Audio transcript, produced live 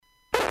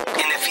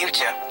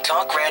future,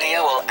 talk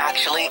radio will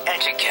actually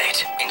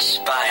educate,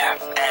 inspire,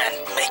 and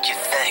make you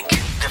think.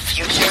 The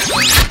future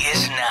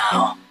is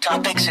now.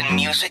 Topics and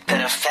music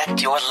that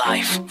affect your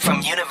life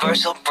from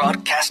Universal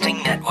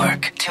Broadcasting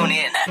Network. Tune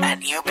in at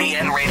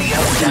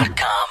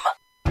ubnradio.com.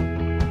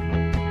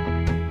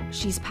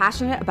 She's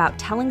passionate about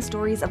telling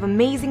stories of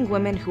amazing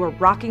women who are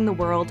rocking the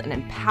world and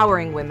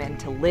empowering women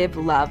to live,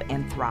 love,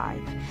 and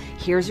thrive.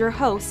 Here's your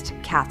host,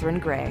 Catherine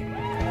Gray.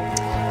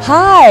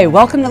 Hi,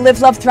 welcome to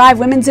Live, Love, Thrive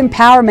Women's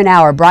Empowerment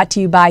Hour, brought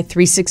to you by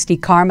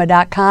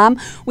 360karma.com.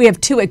 We have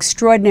two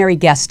extraordinary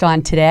guests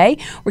on today.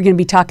 We're going to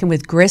be talking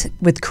with Chris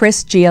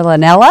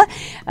Gialanella,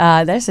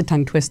 there's a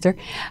tongue twister,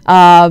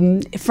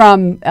 from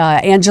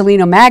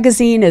Angeleno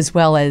Magazine, as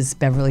well as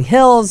Beverly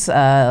Hills,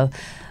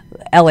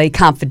 LA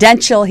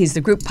Confidential. He's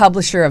the group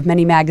publisher of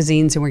many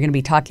magazines, and we're going to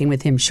be talking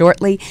with him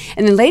shortly.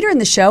 And then later in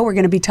the show, we're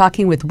going to be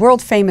talking with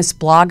world-famous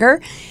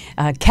blogger,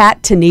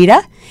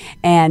 Tanita,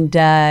 and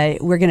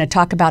we're going to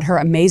talk about her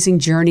amazing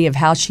journey of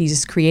how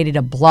she's created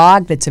a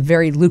blog that's a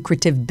very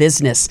lucrative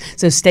business.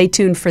 So stay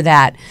tuned for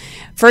that.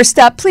 First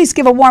up, please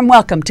give a warm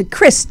welcome to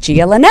Chris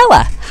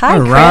Gialanella. Hi,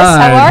 All Chris. Right.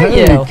 How are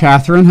Hey, you?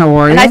 Catherine, how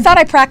are you? And I thought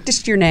I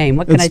practiced your name.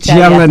 What can I tell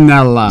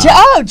Gialanella. you?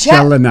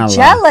 Gialanella.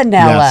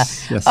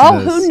 Gialanella. Yes, oh,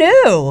 it is. who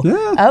knew?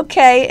 Yeah.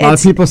 Okay. A lot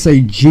of people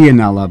say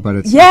Gianella, but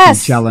it's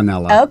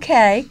Gialanella.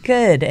 Okay,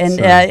 good.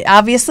 And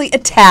obviously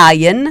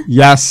Italian.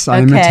 Yes, I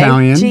am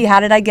Italian. Gee,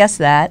 how did I guess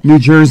that? New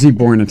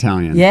Jersey-born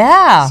Italian.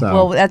 Yeah. So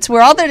well, that's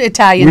where all the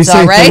Italians we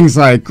say are, right? things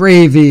like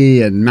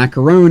gravy and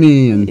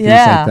macaroni and things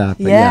like that.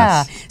 But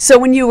yeah. Yes. So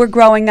when you were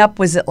growing up,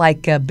 was it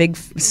like big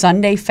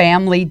Sunday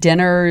family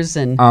dinners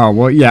and? Oh,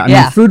 well, yeah. I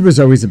mean, food was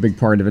always a big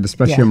part of it,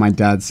 especially on my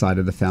dad's side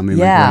of the family.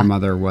 My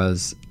grandmother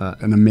was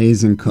an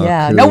amazing cook.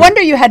 Yeah. No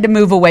wonder you had to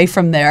move away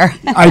from there.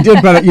 I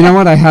did, but you know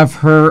what? I have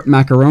her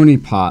macaroni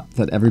pot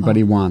that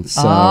everybody wants.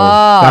 So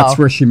that's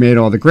where she made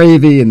all the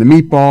gravy and the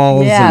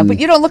meatballs. Yeah, but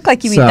you don't look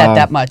like you eat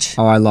that much.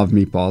 Oh, I love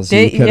meatballs.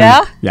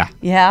 Yeah? Yeah.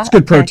 Yeah. It's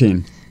good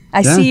protein.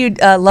 I see you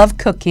love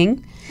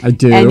cooking. I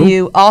do. And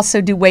you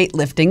also do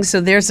weightlifting,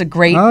 so there's a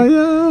great,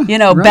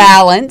 right.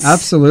 balance.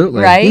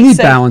 Absolutely. Right? You need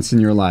balance in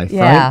your life,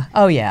 right?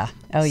 Oh, yeah.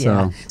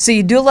 So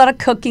you do a lot of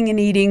cooking and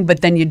eating,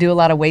 but then you do a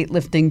lot of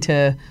weightlifting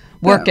to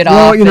work it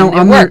off.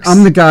 Well,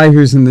 I'm the guy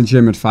who's in the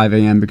gym at 5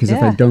 a.m. because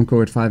if I don't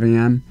go at 5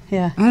 a.m.,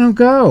 I don't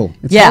go.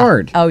 It's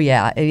hard. Oh,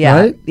 yeah.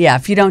 Right? Yeah,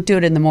 if you don't do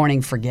it in the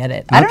morning, forget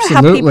it.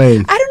 Absolutely.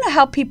 I don't know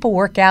how people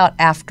work out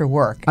after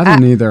work. I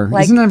don't either.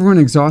 Isn't everyone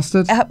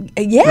exhausted?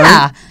 Yeah.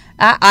 Right?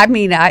 I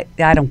mean, I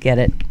don't get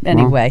it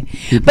anyway.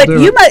 Well,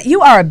 but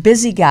you are a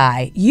busy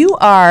guy. You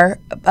are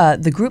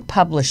the group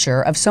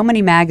publisher of so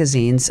many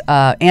magazines,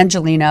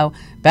 Angeleno,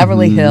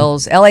 Beverly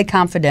Hills, LA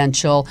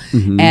Confidential,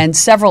 and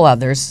several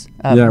others.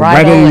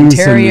 Bridal,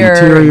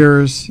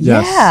 interiors.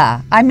 Yes.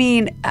 Yeah. I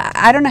mean,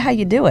 I don't know how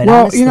you do it.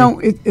 Well,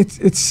 honestly.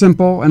 it's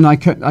simple, and I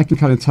can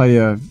kind of tell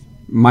you.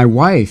 My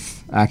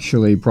wife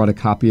actually brought a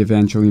copy of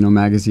Angeleno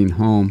Magazine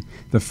home.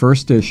 The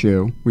first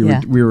issue, we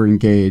were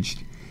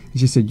engaged. And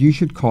she said, you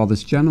should call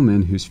this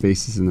gentleman whose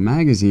face is in the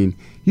magazine.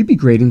 You'd be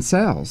great in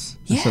sales.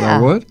 I said,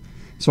 I would.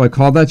 So I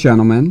called that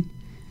gentleman,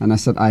 and I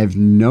said, I have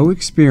no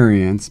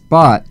experience,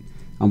 but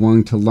I'm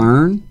willing to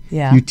learn.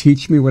 Yeah. You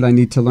teach me what I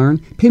need to learn.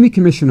 Pay me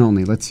commission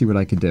only. Let's see what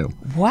I could do.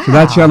 Wow. So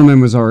that gentleman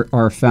was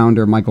our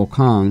founder, Michael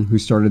Kong, who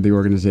started the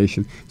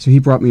organization. So he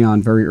brought me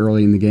on very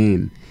early in the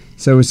game.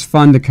 So it was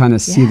fun to kind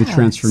of see the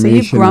transformation. So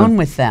you've grown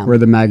with them. Where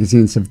the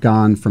magazines have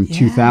gone from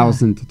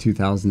 2000 to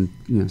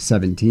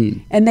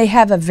 2017. And they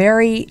have a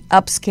very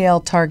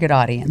upscale target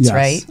audience,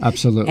 right? Yes,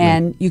 absolutely.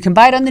 And you can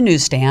buy it on the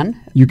newsstand.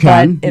 You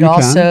can. But it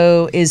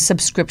also is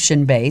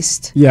subscription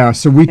based. Yeah,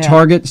 so we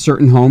target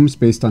certain homes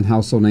based on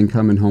household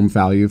income and home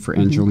value for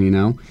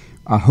Angeleno.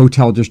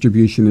 Hotel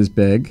distribution is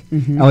big.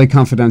 LA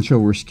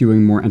Confidential, we're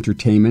skewing more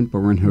entertainment,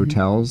 but we're in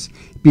hotels.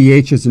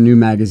 BH is a new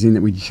magazine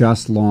that we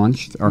just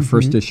launched. Our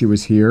first issue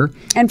was here.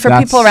 And for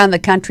people around the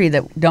country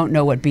that don't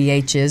know what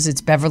BH is,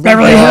 it's Beverly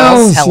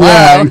Hills. Hello.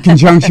 Yeah, in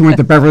conjunction with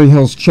the Beverly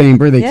Hills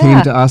Chamber. They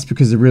came to us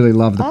because they really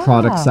love the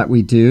products that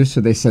we do. So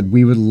they said,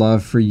 we would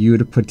love for you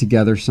to put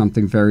together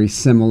something very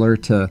similar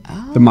to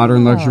the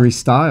modern luxury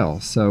style.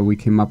 So we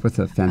came up with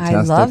a fantastic.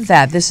 I love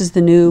that. This is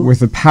the new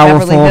with a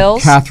powerful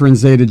Catherine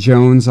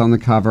Zeta-Jones on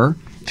the cover.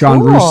 John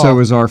Russo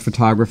is our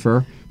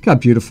photographer. Look how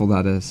beautiful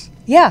that is.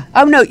 Yeah.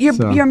 Oh, no,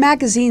 your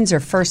magazines are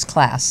first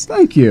class.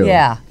 Thank you.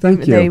 Yeah. Thank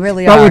you. They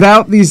really are. But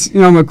without these,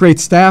 a great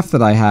staff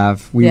that I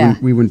have, we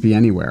wouldn't be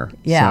anywhere.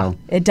 Yeah. So.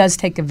 It does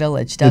take a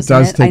village, doesn't it?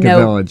 It does take a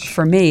village.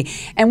 For me.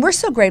 And we're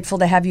so grateful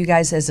to have you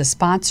guys as a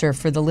sponsor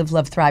for the Live,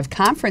 Love, Thrive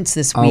conference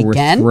this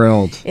weekend.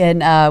 We're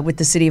thrilled. With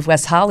the city of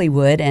West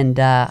Hollywood and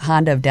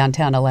Honda of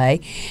downtown LA.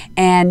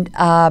 And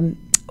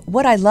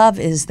what I love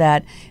is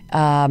that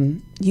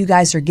you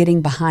guys are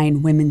getting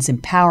behind women's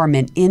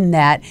empowerment in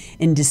that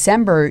in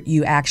December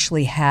you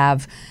actually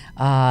have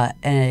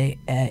an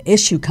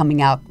issue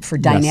coming out for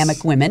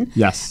Dynamic Women.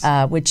 Yes.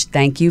 Which,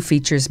 thank you,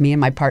 features me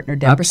and my partner,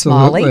 Debra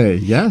Smalley.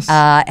 Absolutely, yes.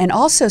 And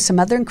also some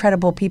other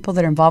incredible people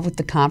that are involved with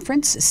the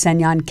conference.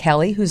 Senyan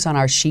Kelly, who's on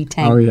our She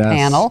Tank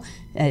panel.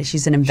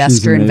 She's an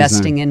investor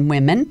investing in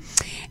women.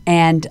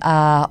 and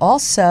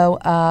also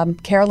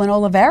Carolyn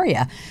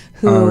Oliveria,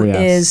 who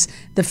is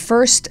the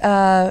first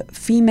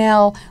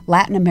female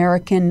Latin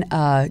American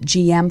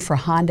GM for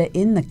Honda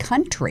in the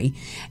country,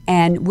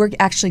 and we're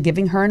actually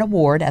giving her an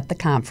award at the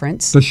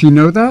conference. Does she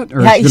know that?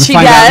 Or Yeah, is she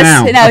find out does.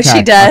 now? No, Okay,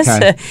 she does.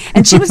 okay.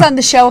 And she was on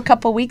the show a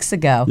couple weeks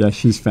ago. Yeah,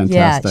 she's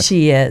fantastic. Yeah,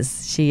 she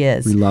is. She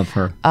is. We love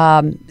her.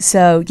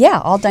 So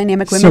yeah, all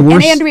dynamic So women, we're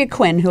and Andrea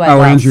Quinn, who I love.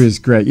 Oh, Andrea is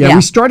great. Yeah,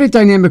 we started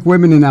Dynamic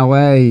Women in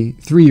LA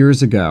 3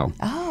 years ago.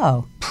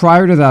 Oh.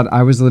 Prior to that,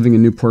 I was living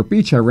in Newport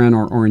Beach. I ran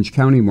our Orange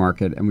County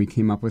market, and we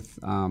came up with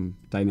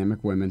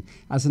Dynamic Women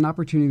as an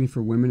opportunity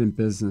for women in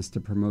business to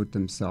promote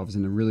themselves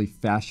in a really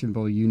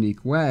fashionable,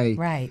 unique way.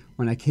 Right.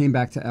 When I came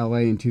back to LA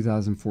in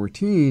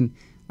 2014,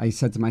 I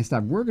said to my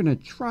staff, we're going to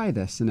try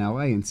this in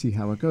LA and see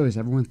how it goes.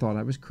 Everyone thought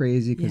I was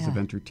crazy because of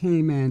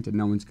entertainment, and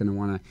no one's going to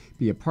want to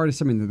be a part of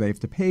something that they have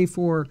to pay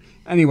for.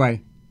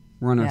 Anyway,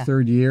 we're on our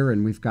third year,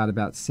 and we've got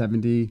about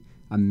 70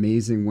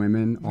 amazing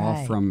women,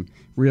 all from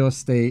real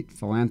estate,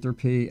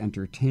 philanthropy,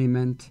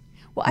 entertainment.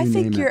 Well, I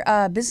think your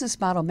business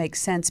model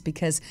makes sense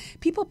because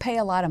people pay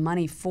a lot of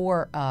money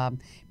for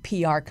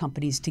PR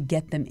companies to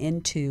get them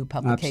into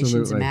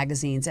publications and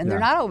magazines, and they're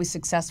not always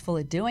successful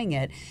at doing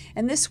it.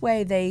 And this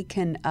way they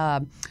can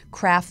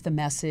craft the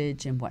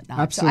message and whatnot.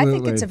 Absolutely. So I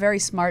think it's a very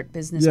smart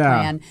business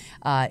plan.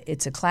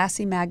 It's a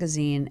classy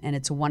magazine, and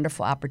it's a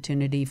wonderful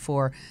opportunity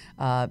for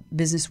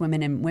business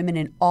women and women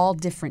in all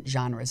different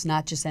genres,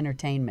 not just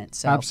entertainment.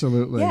 So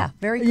absolutely. Yeah,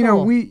 very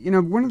cool.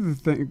 One of the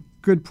things,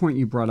 good point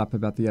you brought up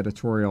about the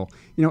editorial.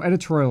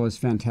 Editorial is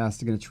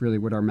fantastic, and it's really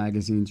what our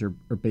magazines are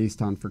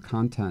based on for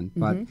content.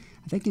 But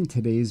I think in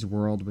today's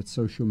world, with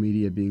social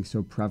media being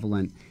so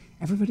prevalent,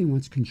 everybody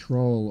wants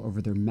control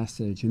over their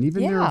message and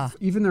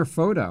even their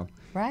photo.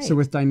 Right. So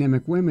with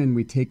Dynamic Women,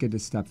 we take it a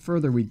step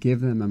further. We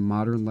give them a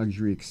modern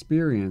luxury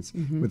experience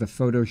with a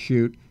photo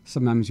shoot.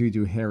 Sometimes we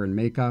do hair and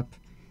makeup.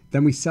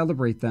 Then we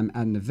celebrate them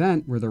at an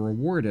event where they're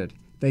rewarded.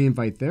 They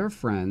invite their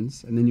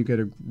friends, and then you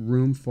get a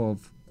room full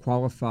of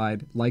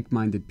qualified,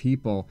 like-minded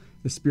people,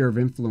 the sphere of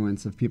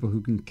influence of people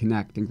who can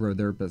connect and grow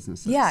their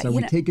businesses. Yeah, so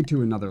we take it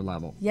to another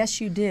level. Yes,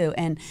 you do.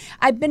 And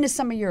I've been to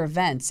some of your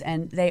events,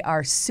 and they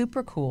are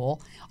super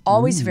cool,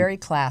 always very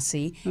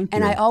classy,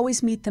 and I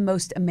always meet the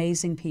most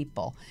amazing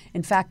people.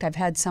 In fact, I've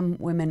had some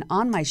women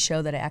on my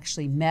show that I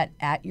actually met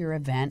at your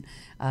event.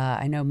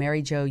 I know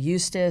Mary Jo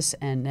Eustace,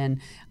 and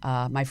then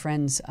my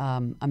friends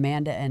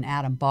Amanda and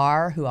Adam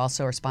Barr, who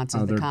also are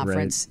sponsors of the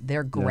conference. Great.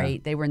 They're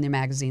great. Yeah. They were in the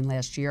magazine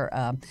last year,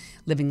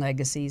 Living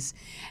Legacies.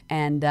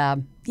 And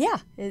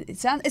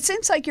it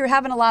seems like you're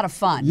having a lot of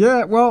fun.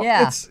 Yeah, well,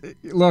 at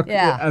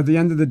the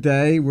end of the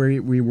day,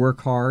 we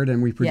work hard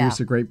and we produce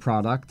a great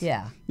product.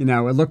 Yeah.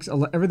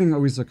 Everything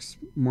always looks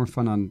more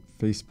fun on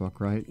Facebook,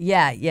 right?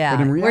 Yeah.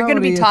 But in reality, we're going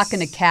to be talking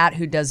to Kat,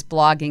 who does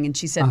blogging, and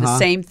she said the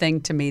same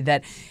thing to me,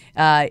 that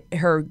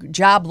her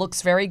job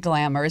looks very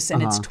glamorous,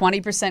 and it's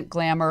 20%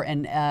 glamour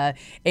and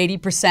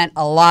 80%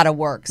 a lot of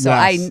work. So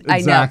yes, I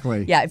exactly.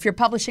 know. Yeah, if you're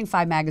publishing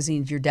 5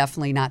 magazines, you're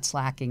definitely not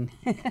slacking.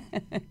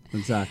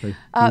 Exactly.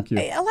 Thank you.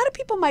 A lot of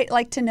people might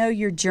like to know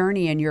your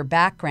journey and your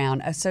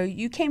background. So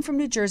you came from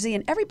New Jersey,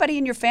 and everybody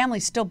in your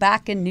family's still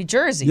back in New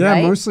Jersey,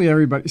 right? Yeah, mostly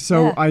everybody.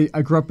 So I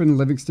grew up in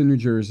Livingston, New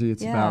Jersey.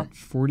 It's about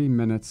 40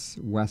 minutes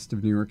west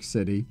of New York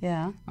City.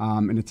 Yeah.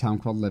 In a town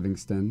called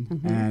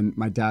Livingston. And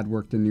my dad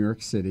worked in New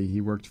York City.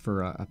 He worked for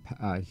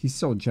he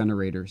sold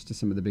generators to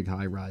some of the big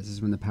high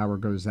rises when the power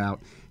goes out.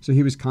 So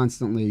he was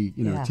constantly,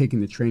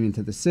 taking the train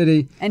into the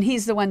city. And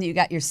he's the one that you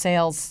got your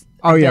sales.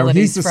 Oh yeah,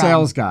 he's the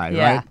sales guy,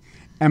 yeah. right?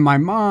 And my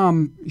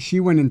mom, she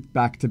went in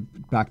back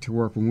to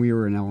work when we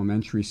were in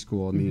elementary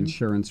school in the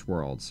insurance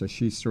world. So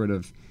she sort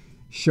of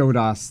showed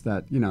us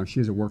that,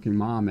 she's a working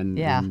mom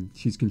and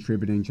she's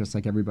contributing just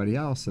like everybody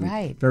else.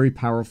 And very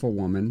powerful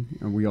woman,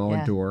 and we all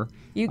adore.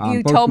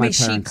 You told me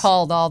she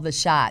called all the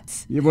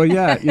shots. Yeah,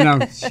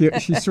 well,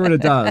 she sort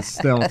of does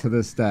still to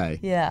this day.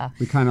 Yeah.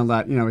 We kind of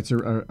let, it's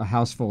a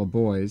house full of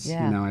boys.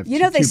 Yeah. I have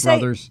two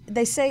brothers.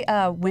 They say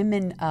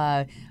women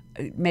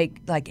make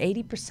like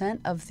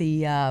 80% of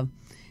the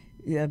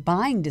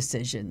buying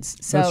decisions.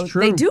 So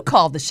they do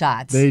call the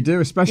shots. They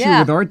do, especially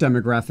with our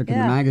demographic in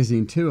the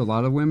magazine, too. A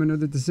lot of women are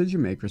the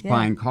decision makers,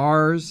 buying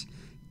cars,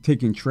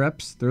 taking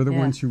trips. They're the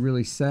ones who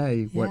really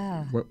say what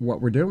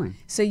we're doing.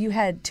 So you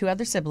had 2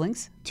 other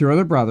siblings? 2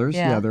 other brothers.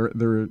 Yeah,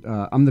 they're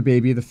I'm the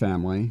baby of the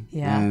family.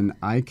 Yeah. And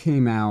I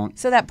came out.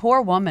 So that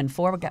poor woman,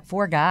 4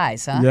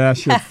 guys, huh? Yeah,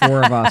 she had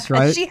 4 of us,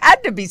 right? She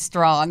had to be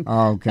strong.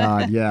 Oh,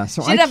 God, yeah.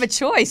 So she didn't have a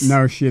choice.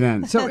 No, she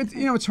didn't. So,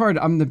 it's hard.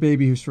 I'm the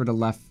baby who sort of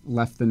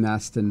left the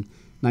nest in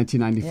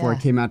 1994. I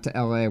came out to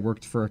LA. I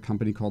worked for a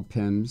company called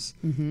PIMS.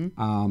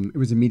 It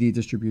was a media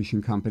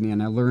distribution company,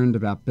 and I learned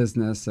about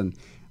business. And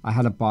I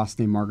had a boss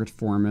named Margaret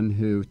Foreman,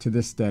 who to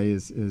this day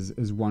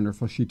is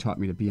wonderful. She taught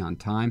me to be on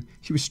time.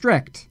 She was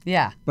strict.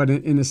 Yeah. But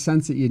in a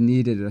sense that you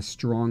needed a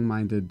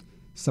strong-minded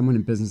someone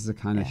in business to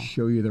kind of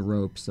show you the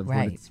ropes of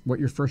what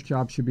your first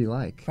job should be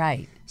like.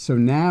 Right. So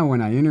now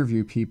when I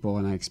interview people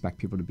and I expect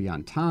people to be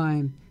on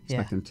time,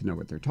 expect them to know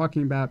what they're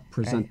talking about,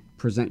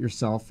 present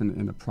yourself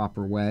in a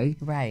proper way.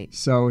 Right.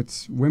 So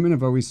women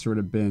have always sort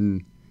of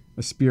been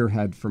a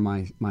spearhead for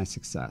my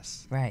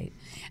success. Right.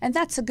 And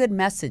that's a good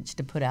message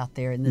to put out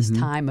there in this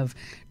time of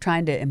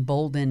trying to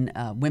embolden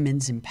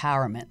women's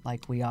empowerment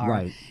like we are,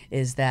 Right.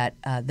 is that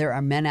there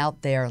are men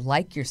out there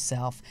like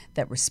yourself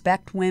that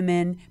respect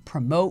women,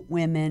 promote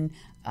women.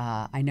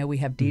 I know we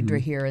have Debra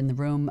here in the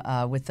room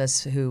with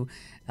us, who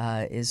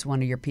is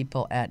one of your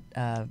people at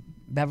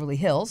Beverly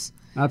Hills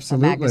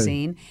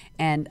magazine.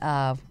 And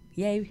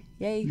yay,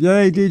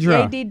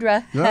 Debra. Yay,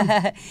 Debra.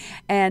 Yeah.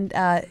 And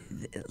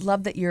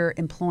love that you're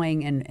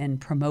employing and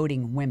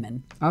promoting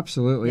women.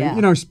 Absolutely.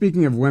 Yeah.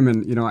 Speaking of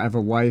women, I have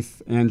a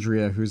wife,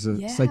 Andrea, who's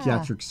a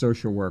psychiatric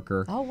social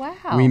worker. Oh, wow.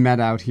 We met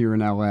out here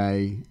in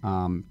L.A.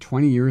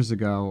 20 years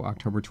ago,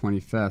 October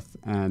 25th,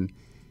 and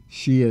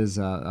she is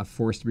a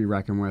force to be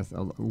reckoned with,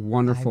 a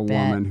wonderful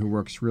woman who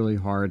works really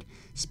hard,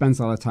 spends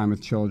a lot of time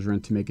with children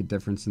to make a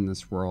difference in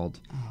this world.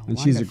 And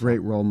she's a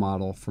great role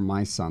model for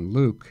my son,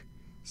 Luke.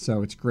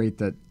 So it's great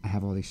that I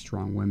have all these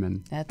strong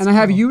women. That's I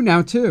have you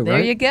now, too, There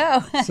right? you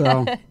go.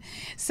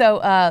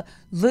 So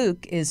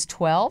Luke is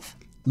 12.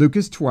 Luke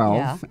is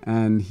 12,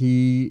 and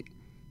he's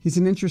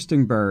an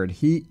interesting bird.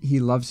 He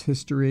loves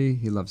history.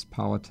 He loves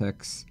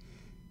politics.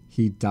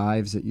 He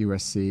dives at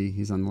USC.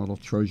 He's on the little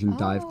Trojan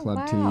Dive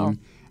Club team.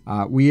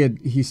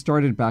 He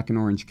started back in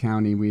Orange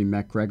County. We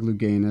met Greg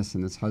Louganis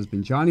and his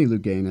husband Johnny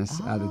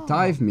Louganis at a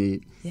dive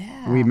meet.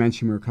 Yeah. We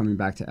mentioned we were coming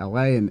back to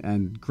LA,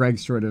 and Greg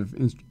sort of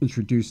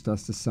introduced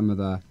us to some of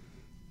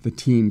the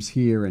teams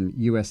here, and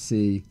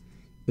USC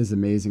is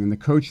amazing. And the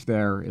coach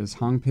there is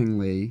Hongping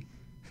Lee,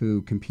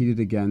 who competed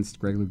against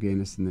Greg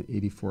Louganis in the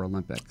 '84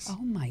 Olympics.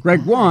 Oh my gosh.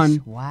 Greg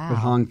won, Wow. but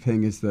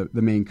Hongping is the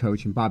main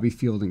coach, and Bobby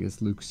Fielding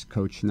is Luke's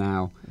coach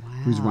now,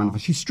 who's Wow. wonderful.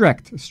 She's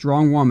strict, a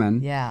strong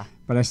woman. Yeah.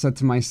 But I said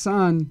to my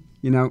son,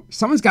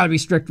 someone's got to be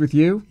strict with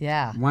you.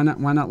 Yeah. Why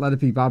not let it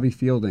be Bobby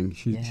Fielding?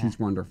 She's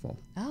wonderful.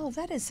 Oh,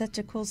 that is such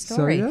a cool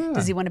story. yeah.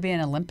 Does he want to be an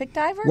Olympic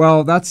diver?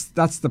 Well, that's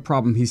the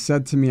problem. He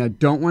said to me, I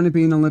don't want to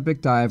be an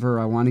Olympic diver.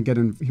 I want to get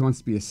in. He wants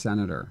to be a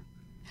senator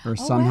or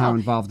somehow wow.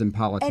 involved in And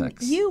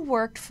politics. you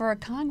worked for a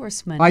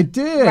congressman. I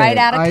did. Right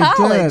out of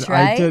college,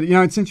 right? I did.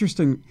 It's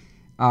interesting.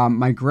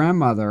 My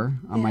grandmother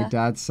on my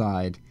dad's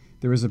side,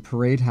 there was a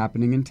parade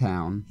happening in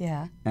town.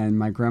 Yeah. And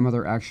my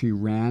grandmother actually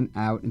ran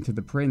out into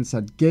the parade and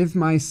said, "Give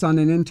my son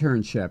an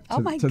internship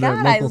to the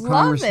God, I local love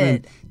congressman,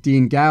 it.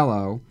 Dean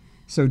Gallo."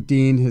 So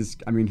Dean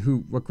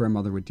what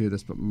grandmother would do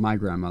this, but my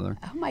grandmother.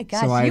 Oh my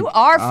gosh, So you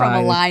are from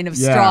a line of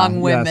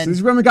strong women. Yes.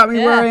 These women got me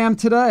where I am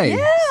today.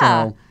 Yeah.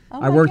 So Oh I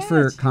my worked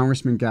for gosh.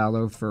 Congressman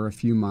Gallo for a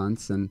few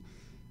months, and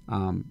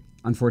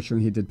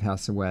unfortunately he did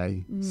pass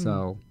away.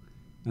 So,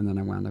 and then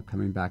I wound up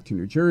coming back to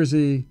New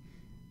Jersey,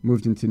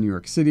 moved into New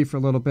York City for a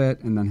little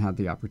bit, and then had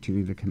the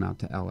opportunity to come out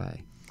to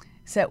L.A.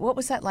 So what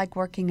was that like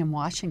working in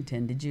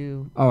Washington? Did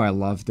you? Oh, I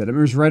loved it. It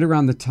was right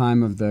around the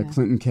time of the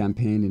Clinton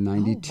campaign in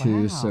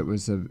 '92, wow. so it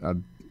was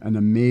an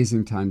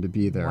amazing time to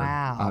be there,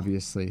 Wow.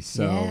 obviously.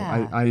 So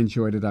Yeah. I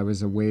enjoyed it. I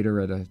was a waiter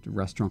at a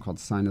restaurant called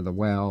Sign of the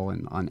Whale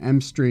and on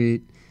M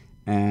Street,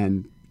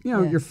 and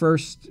your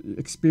first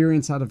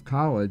experience out of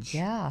college.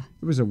 Yeah.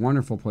 It was a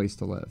wonderful place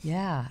to live.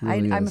 Yeah, It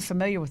really I'm is.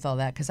 familiar with all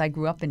that because I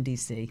grew up in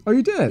D.C. Oh,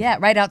 you did? Yeah,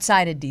 right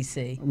outside of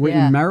D.C.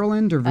 In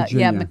Maryland or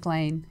Virginia? Yeah,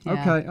 McLean. Yeah.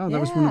 Okay. Oh, that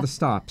was one of the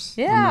stops.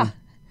 on Yeah. the-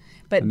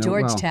 But know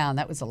it well. Georgetown,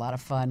 that was a lot of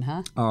fun,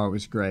 huh? Oh, it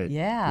was great.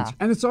 Yeah.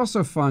 And it's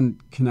also fun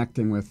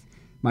connecting with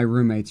my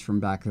roommates from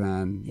back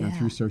then Yeah.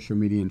 through social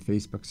media and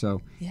Facebook.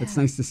 So it's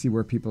Yeah. nice to see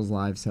where people's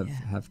lives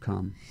have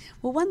come.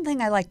 Well, one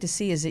thing I like to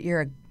see is that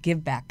you're a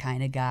give back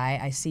kind of guy.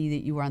 I see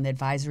that you were on the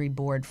advisory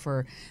board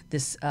for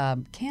this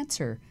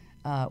cancer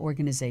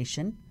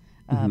organization,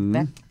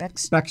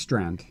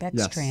 Beckstrand.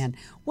 Beckstrand.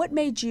 Yes. What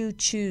made you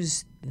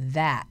choose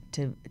that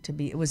to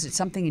be? Was it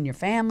something in your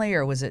family,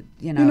 or was it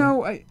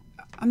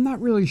I'm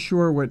not really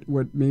sure what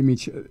made me.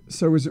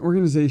 So it was an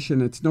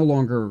organization. It's no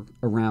longer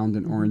around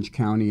in Orange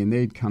County, and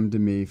they'd come to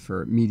me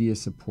for media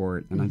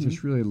support, and I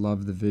just really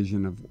loved the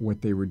vision of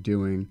what they were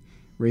doing,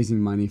 raising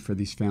money for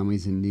these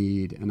families in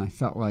need. And I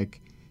felt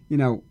like,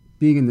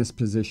 being in this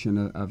position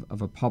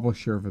of a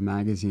publisher of a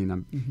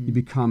magazine, you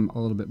become a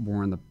little bit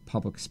more in the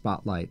public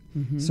spotlight.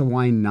 So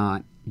why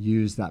not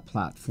use that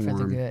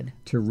platform good.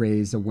 to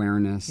raise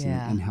awareness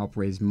and help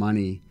raise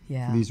money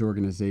for these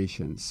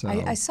organizations? So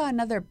I saw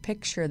another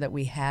picture that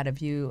we had of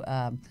you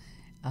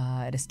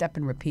at a Step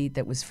and Repeat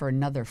that was for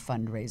another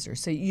fundraiser.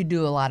 So you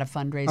do a lot of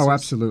fundraisers? Oh,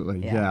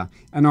 absolutely, yeah.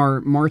 And our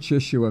March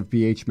issue of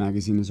BH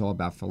Magazine is all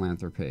about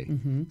philanthropy.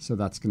 So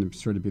that's going to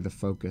sort of be the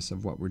focus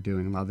of what we're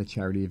doing. A lot of the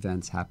charity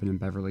events happen in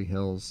Beverly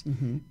Hills.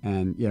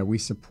 And, we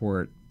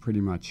support pretty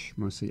much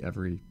mostly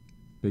every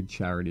big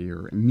charity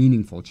or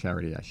meaningful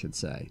charity, I should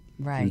say,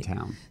 in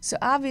town. So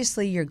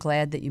obviously you're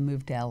glad that you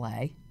moved to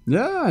L.A.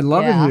 Yeah, I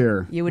love it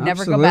here. You would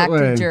never go back to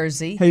Absolutely.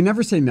 Jersey. Hey,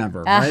 never say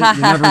never, right?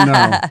 You never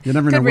know. You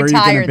never know Could where you're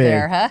going retire to be.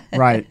 there, huh?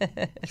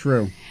 Right.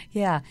 True.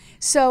 Yeah.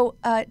 So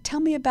tell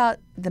me about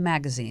the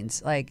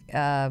magazines. Like,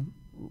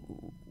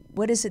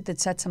 what is it that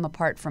sets them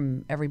apart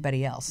from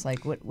everybody else?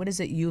 Like, what is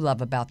it you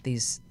love about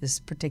this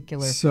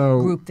particular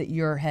group that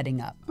you're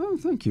heading up? Oh,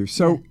 thank you.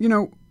 So,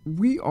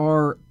 we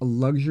are a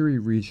luxury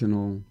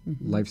regional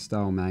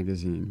lifestyle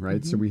magazine,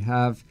 right? So we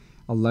have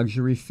a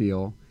luxury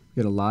feel.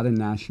 We get a lot of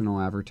national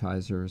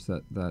advertisers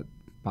that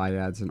buy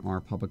ads in our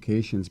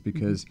publications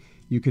because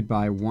you could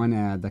buy one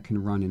ad that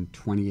can run in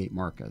 28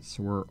 markets.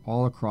 So we're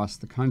all across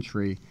the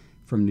country,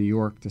 from New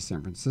York to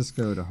San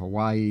Francisco to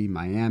Hawaii,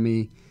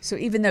 Miami. So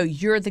even though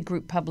you're the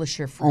group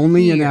publisher for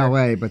only here, in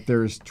LA, but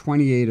there's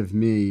 28 of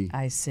me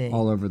I see.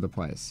 all over the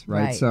place,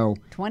 right? So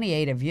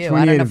 28 of you.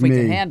 I don't know if we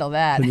can handle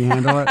that. Can you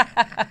handle it?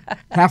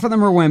 Half of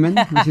them are women,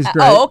 which is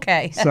great. Oh,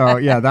 okay. So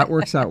yeah, that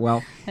works out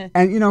well.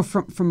 And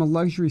from a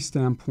luxury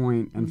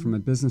standpoint and from a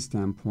business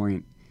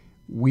standpoint,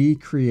 we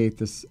create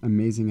this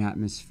amazing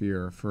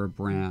atmosphere for a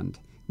brand.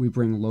 We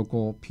bring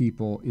local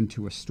people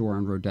into a store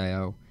on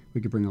Rodeo. We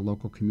could bring a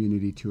local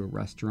community to a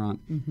restaurant,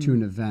 to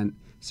an event,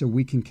 so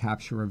we can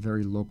capture a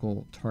very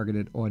local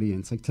targeted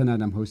audience. Like tonight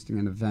I'm hosting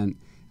an event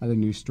at a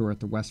new store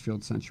at the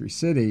Westfield Century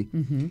City,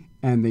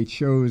 and they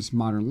chose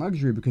Modern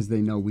Luxury because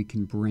they know we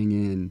can bring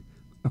in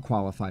a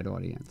qualified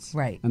audience.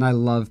 Right. And I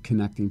love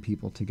connecting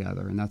people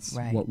together, and that's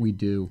what we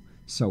do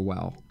so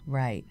well.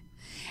 Right.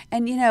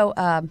 And,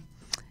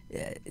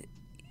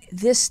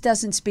 this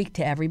doesn't speak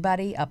to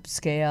everybody,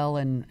 upscale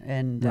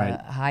and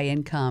high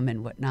income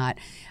and whatnot.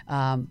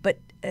 But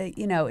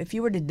if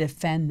you were to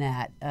defend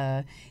that,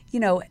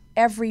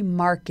 every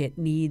market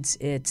needs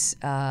its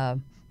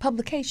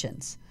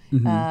publications.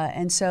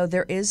 And so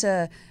there is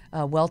a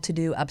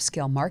well-to-do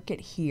upscale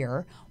market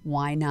here.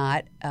 Why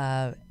not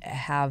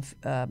have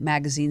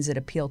magazines that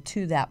appeal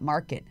to that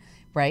market,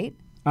 right?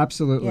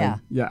 Absolutely.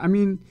 Yeah. I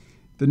mean,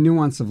 the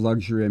nuance of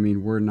luxury,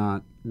 we're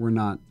not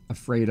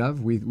afraid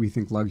of. We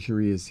think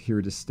luxury is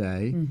here to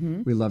stay.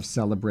 We love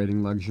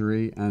celebrating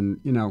luxury. And,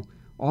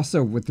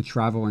 also with the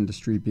travel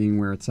industry being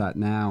where it's at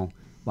now,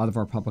 a lot of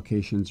our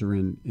publications are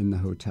in the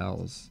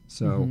hotels.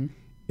 So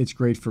it's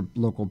great for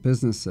local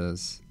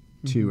businesses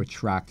to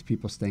attract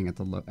people staying at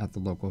the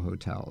local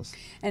hotels.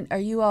 And are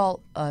you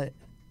all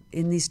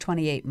in these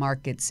 28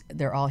 markets?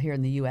 They're all here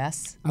in the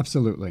U.S.?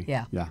 Absolutely.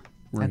 Yeah.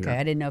 We're okay, here.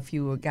 I didn't know if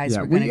you guys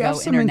were going to go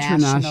some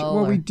international.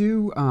 Well, we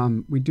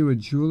do a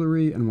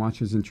jewelry and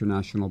watches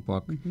international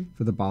book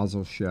for the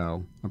Basel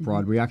show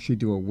abroad. We actually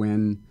do a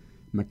Win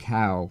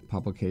Macau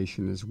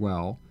publication as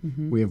well.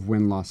 We have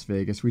Win Las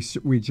Vegas.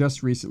 We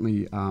just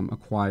recently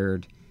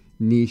acquired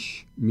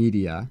Niche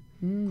Media,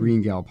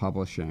 Greengale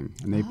Publishing,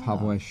 and they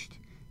published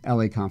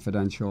LA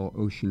Confidential,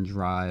 Ocean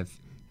Drive,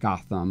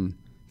 Gotham,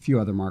 a few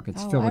other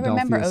markets, Philadelphia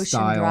I remember Ocean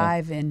Style.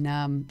 Drive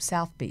in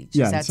South Beach.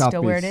 Yeah, is that South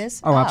still Beach. where it is?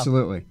 Oh,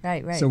 absolutely.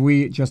 Right. So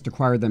we just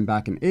acquired them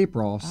back in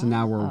April, so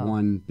now we're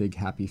one big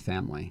happy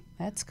family.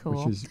 That's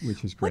cool.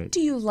 Which is great. What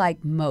do you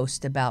like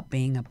most about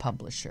being a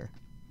publisher?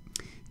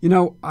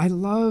 I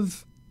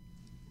love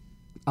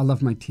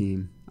my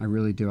team. I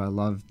really do. I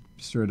love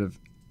sort of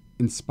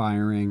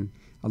inspiring.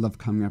 I love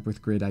coming up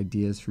with great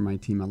ideas for my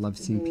team. I love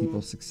seeing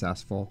people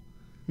successful.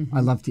 I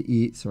love to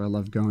eat, so I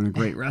love going to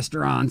great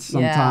restaurants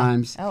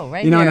sometimes. Oh,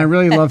 right. And I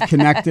really love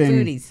connecting.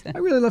 Foodies. I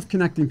really love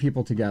connecting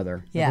people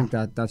together. Yeah. I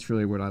think that's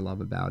really what I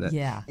love about it.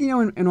 Yeah.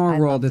 In our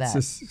world, it's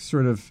this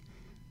sort of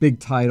big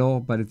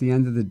title, but at the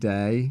end of the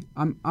day,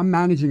 I'm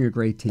managing a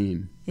great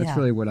team. That's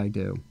really what I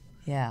do.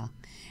 Yeah.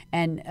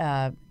 And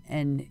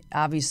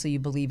obviously you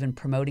believe in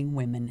promoting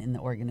women in the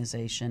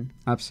organization.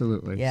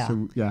 Absolutely. Yeah.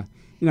 So, yeah.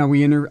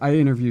 I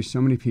interview so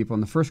many people,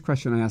 and the first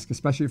question I ask,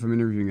 especially if I'm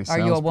interviewing a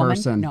salesperson. Are you a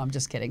woman? No, I'm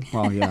just kidding.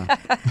 Well, yeah.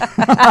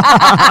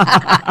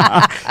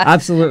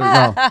 Absolutely.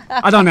 Well,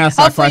 I don't ask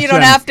that Hopefully question. you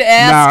don't have to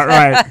ask. No,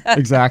 right.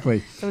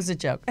 Exactly. It was a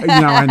joke. I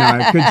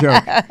know. Good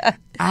joke.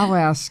 I'll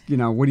ask,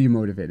 what are you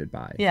motivated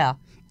by? Yeah.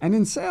 And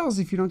in sales,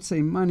 if you don't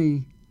say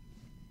money,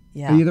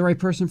 Yeah. are you the right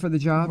person for the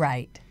job?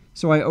 Right.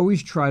 So I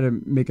always try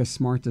to make a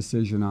smart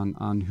decision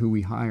on who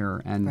we hire.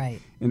 And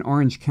in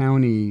Orange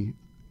County,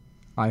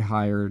 I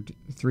hired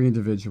 3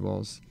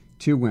 individuals,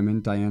 2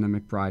 women, Diana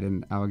McBride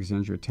and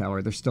Alexandria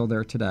Taylor. They're still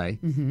there today.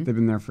 They've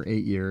been there for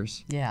 8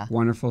 years. Yeah.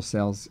 Wonderful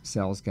sales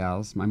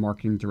gals. My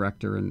marketing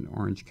director in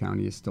Orange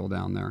County is still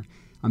down there.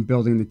 I'm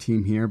building the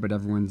team here, but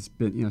everyone's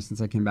been,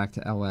 since I came back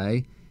to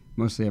LA,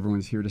 mostly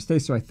everyone's here to stay.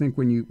 So I think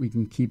when we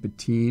can keep a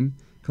team,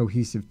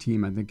 cohesive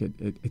team, I think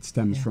it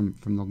stems from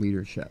the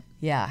leadership.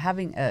 Yeah,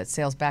 having a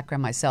sales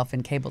background myself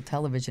in cable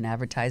television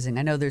advertising,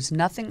 I know there's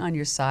nothing on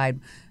your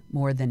side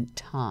more than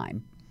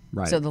time.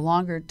 Right. So the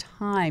longer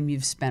time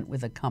you've spent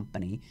with a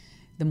company,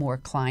 the more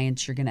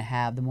clients you're going to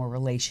have, the more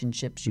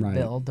relationships you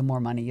build, the more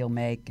money you'll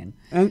make, and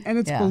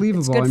it's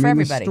believable. It's good for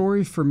everybody. The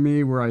story for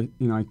me, where I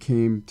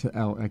came to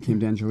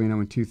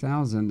Angeleno in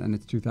 2000, and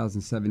it's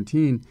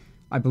 2017.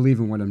 I believe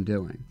in what I'm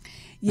doing,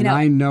 and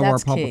I know our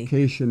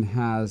publication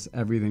has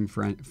everything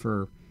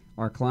for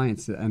our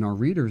clients and our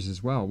readers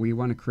as well. We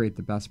want to create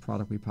the best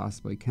product we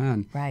possibly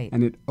can. Right.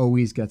 And it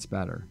always gets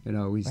better. It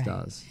always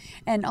does.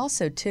 And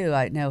also, too,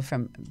 I know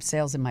from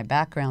sales in my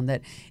background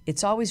that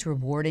it's always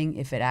rewarding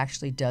if it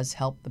actually does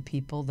help the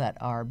people that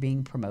are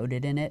being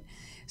promoted in it.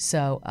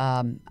 So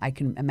I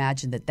can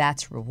imagine that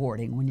that's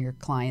rewarding when your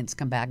clients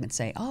come back and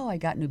say, "Oh, I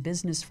got new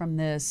business from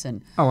this,"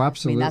 and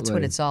absolutely. I mean, that's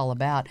what it's all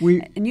about.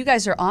 And you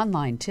guys are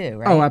online too,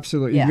 right? Oh,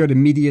 absolutely. Yeah. You go to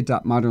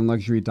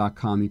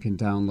media.modernluxury.com. You can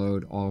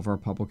download all of our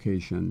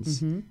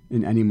publications in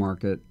any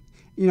market.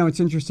 You know,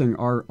 it's interesting.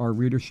 Our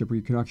readership,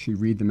 we can actually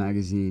read the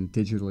magazine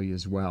digitally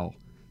as well.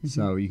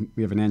 So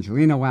we have an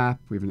Angeleno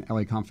app. We have an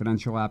Elle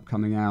Confidential app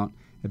coming out,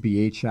 a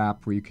BH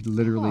app where you could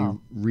literally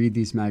read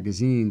these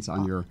magazines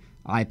on your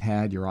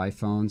iPad, your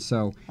iPhone.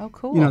 So,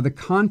 cool. You know, the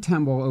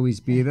content will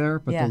always be there,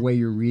 but the way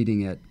you're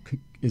reading it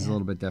is a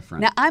little bit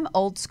different. Now, I'm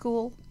old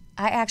school.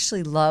 I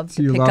actually love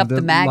to pick up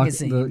the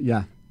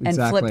magazine and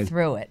flip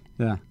through it.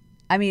 Yeah.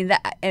 I mean,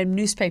 and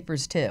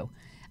newspapers too.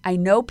 I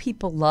know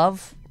people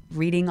love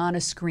reading on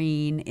a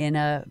screen in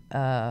a,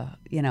 on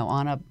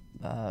an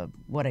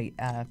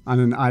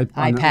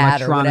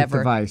iPad or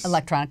whatever,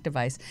 electronic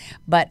device.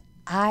 But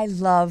I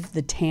love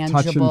the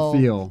tangible touch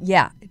and feel.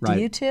 Yeah. Right.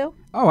 Do you too?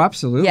 Oh,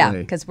 absolutely. Yeah,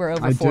 because we're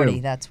over 40.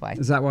 Do. That's why.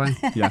 Is that why?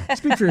 Yeah.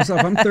 Speak for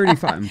yourself. I'm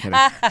 35. I'm kidding.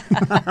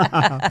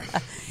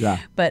 Yeah.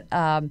 But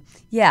I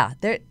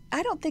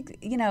don't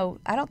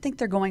think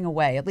they're going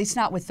away. At least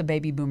not with the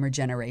baby boomer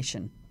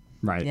generation.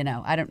 Right. You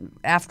know,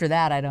 after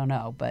that, I don't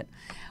know. But,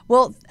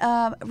 well,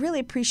 really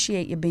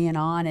appreciate you being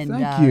on and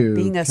Thank you,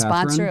 being a Catherine.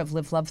 sponsor of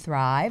Live, Love,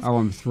 Thrive. Oh,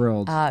 I'm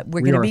thrilled.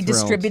 We're going to be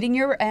distributing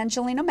your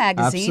Angeleno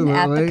Magazine Absolutely.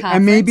 at the conference.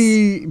 And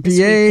maybe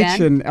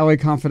BH and Elle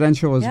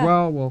Confidential as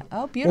well.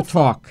 Beautiful. We'll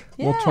talk.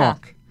 Yeah. We'll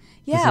talk.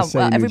 Yeah,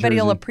 well, everybody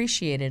will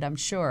appreciate it, I'm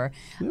sure.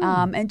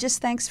 Yeah. And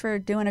just thanks for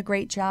doing a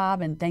great job,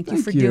 and thank you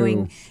for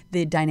doing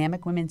the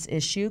Dynamic Women's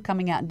issue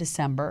coming out in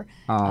December.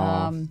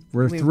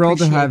 We're thrilled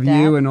to have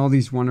you and all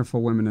these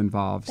wonderful women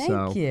involved.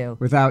 Thank you.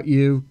 Without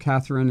you,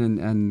 Catherine,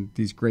 and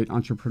these great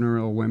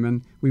entrepreneurial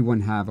women, we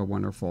wouldn't have a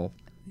wonderful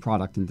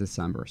product in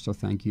December. So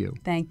thank you.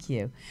 Thank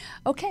you.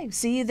 Okay,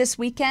 see you this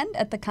weekend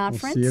at the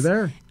conference. We'll see you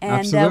there. And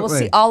Absolutely. We'll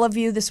see all of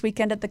you this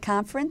weekend at the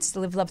conference, the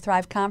Live, Love,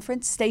 Thrive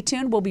conference. Stay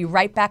tuned. We'll be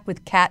right back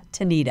with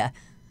Tanita.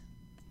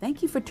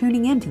 Thank you for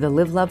tuning in to the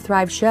Live, Love,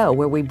 Thrive show,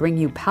 where we bring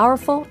you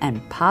powerful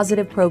and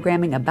positive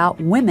programming about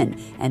women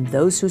and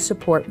those who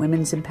support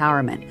women's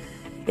empowerment.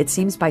 It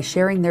seems by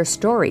sharing their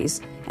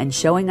stories and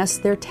showing us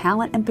their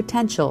talent and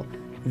potential,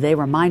 they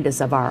remind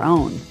us of our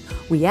own.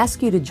 We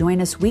ask you to join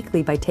us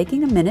weekly by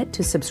taking a minute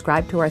to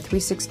subscribe to our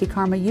 360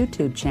 Karma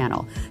YouTube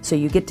channel so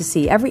you get to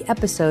see every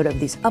episode of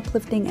these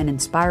uplifting and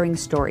inspiring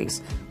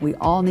stories. We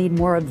all need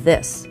more of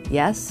this,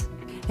 yes?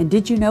 And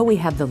did you know we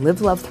have the Live,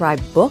 Love,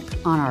 Thrive book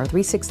on our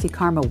 360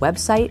 Karma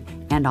website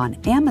and on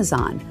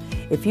Amazon?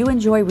 If you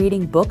enjoy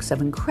reading books of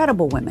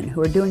incredible women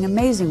who are doing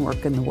amazing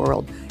work in the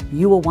world,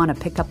 you will want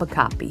to pick up a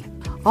copy.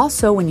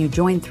 Also, when you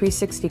join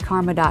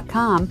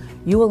 360karma.com,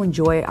 you will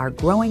enjoy our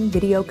growing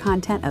video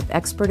content of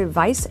expert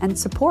advice and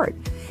support,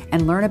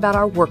 and learn about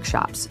our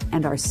workshops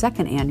and our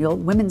second annual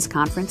Women's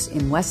Conference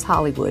in West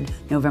Hollywood,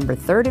 November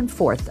 3rd and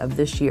 4th of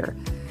this year.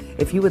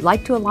 If you would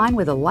like to align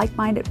with a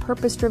like-minded,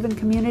 purpose-driven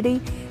community,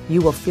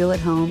 you will feel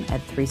at home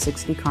at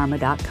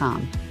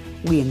 360karma.com.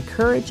 We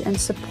encourage and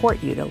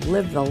support you to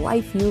live the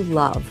life you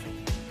love.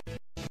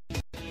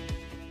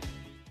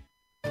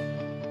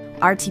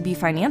 RTB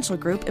Financial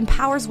Group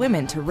empowers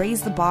women to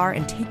raise the bar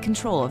and take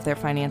control of their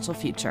financial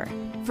future.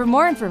 For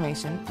more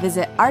information,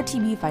 visit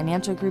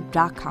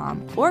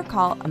rtbfinancialgroup.com or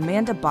call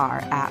Amanda Barr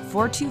at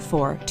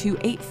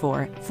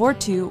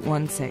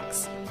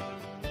 424-284-4216.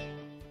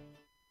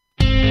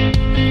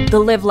 The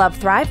Live, Love,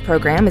 Thrive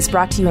program is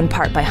brought to you in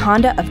part by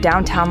Honda of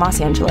downtown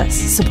Los Angeles,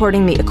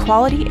 supporting the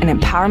equality and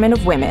empowerment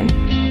of women.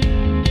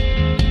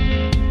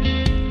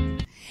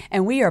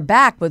 And we are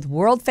back with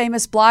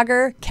world-famous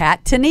blogger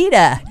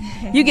Tanita.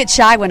 You get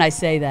shy when I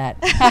say that.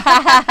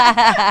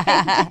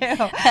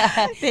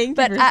 Thank you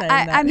but for saying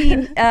that. I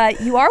mean,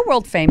 you are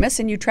world-famous,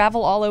 and you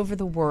travel all over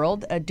the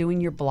world doing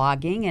your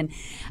blogging. And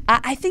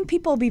I think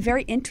people will be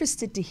very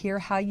interested to hear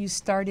how you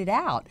started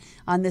out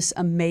on this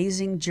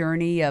amazing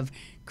journey of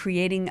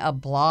creating a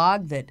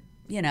blog that,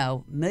 you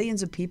know,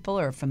 millions of people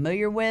are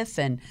familiar with.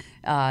 And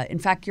in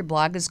fact, your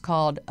blog is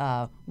called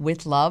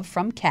With Love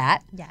from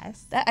Cat.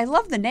 Yes. I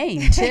love the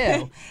name,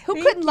 too.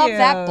 Who couldn't love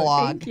that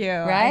blog? Thank you.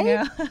 Right? I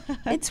know.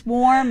 It's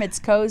warm, it's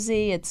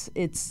cozy, it's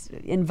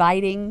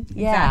inviting.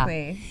 Yeah.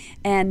 Exactly.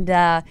 And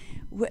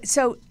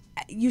so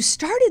you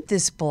started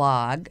this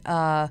blog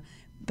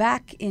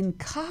back in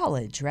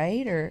college,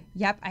 right? Or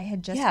Yep, I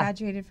had just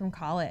graduated from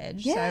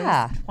college. Yeah. So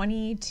I was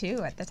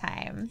 22 at the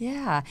time.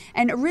 Yeah.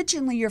 And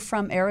originally you're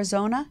from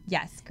Arizona?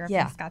 Yes, grew up in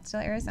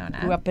Scottsdale, Arizona.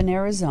 Grew up in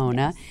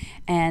Arizona. Yes.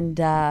 And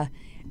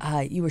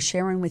you were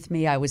sharing with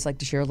me, I always like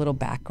to share a little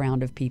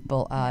background of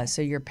people.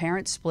 So your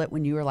parents split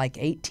when you were like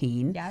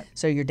 18. Yep.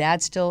 So your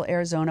dad's still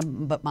Arizona,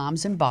 but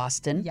mom's in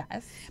Boston.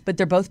 Yes. But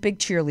they're both big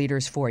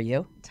cheerleaders for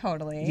you.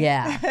 Totally.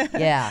 Yeah,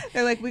 yeah.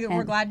 They're like,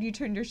 we're glad you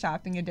turned your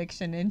shopping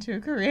addiction into a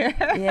career.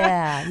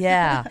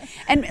 Yeah.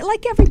 And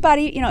like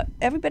everybody,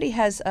 everybody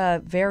has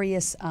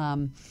various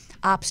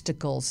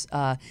obstacles.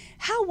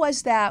 How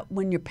was that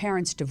when your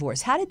parents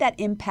divorced? How did that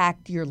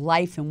impact your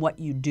life and what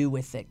you do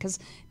with it? Because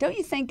don't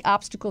you think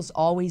obstacles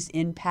always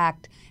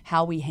impact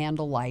how we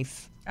handle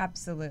life?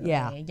 Absolutely.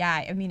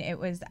 Yeah. I mean, it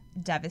was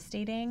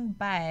devastating,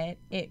 but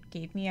it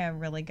gave me a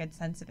really good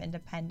sense of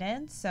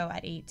independence. So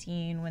at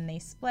 18, when they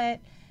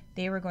split,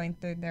 they were going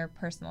through their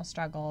personal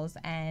struggles,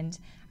 and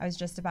I was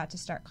just about to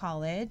start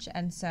college.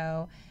 And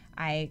so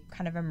I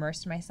kind of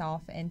immersed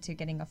myself into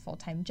getting a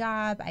full-time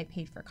job. I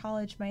paid for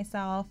college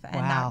myself, and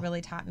that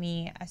really taught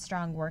me a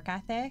strong work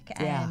ethic.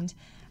 Yeah. And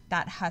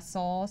that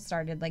hustle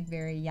started like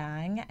very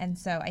young. And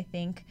so I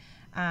think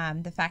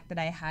the fact that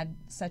I had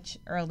such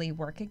early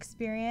work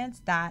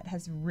experience, that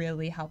has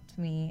really helped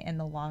me in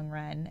the long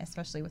run,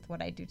 especially with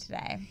what I do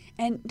today.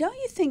 And don't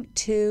you think,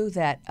 too,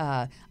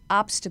 that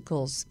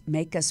obstacles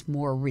make us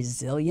more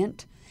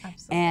resilient?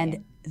 Absolutely.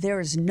 And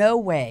there is no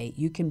way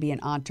you can be an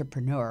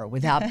entrepreneur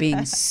without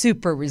being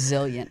super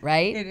resilient,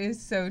 right? It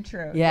is so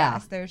true. Yeah.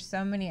 Yes, there's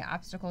so many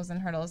obstacles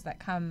and hurdles that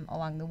come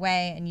along the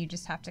way, and you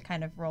just have to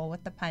kind of roll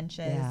with the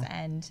punches.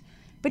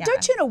 But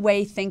don't you in a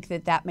way think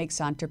that makes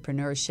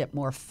entrepreneurship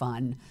more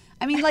fun?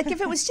 I mean, like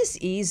if it was just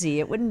easy,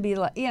 it wouldn't be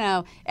like,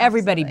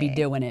 everybody be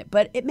doing it.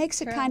 But it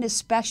makes it kind of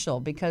special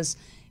because,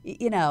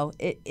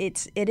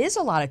 it is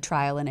a lot of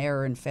trial and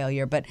error and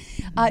failure. But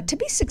to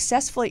be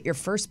successful at your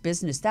first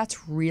business,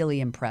 that's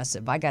really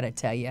impressive, I got to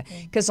tell you.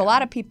 Because a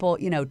lot of people,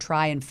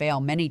 try and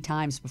fail many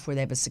times before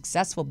they have a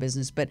successful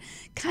business. But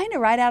kind of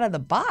right out of the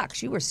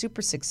box, you were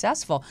super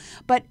successful.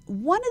 But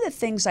one of the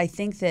things I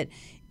think that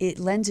it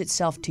lends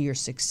itself to your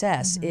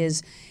success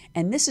is,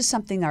 and this is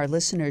something our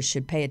listeners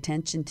should pay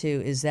attention to,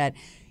 is that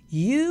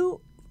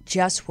you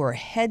just were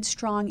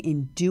headstrong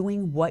in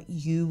doing what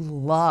you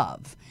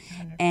love.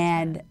 100%.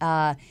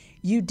 And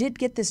you did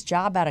get this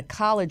job out of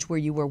college where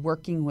you were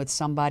working with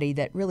somebody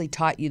that really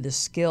taught you the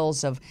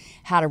skills of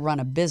how to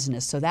run a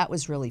business. So that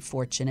was really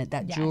fortunate,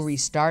 that jewelry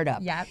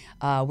startup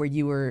where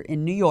you were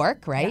in New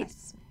York, right?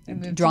 Yes.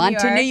 Drawn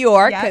to New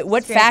York.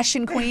 What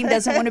fashion queen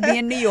doesn't want to be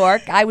in New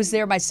York? I was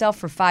there myself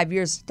for 5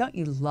 years. Don't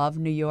you love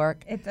New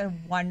York? It's a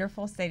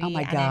wonderful city. Oh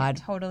my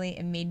God. And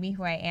it made me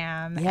who I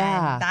am.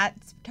 Yeah. And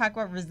that's, talk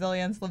about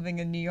resilience living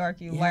in New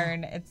York. You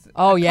learn it's a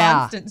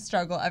constant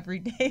struggle every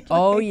day.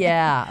 Oh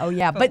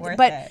yeah.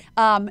 But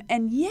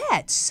and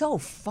yet so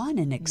fun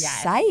and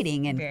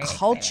exciting and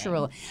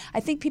cultural. Exciting. I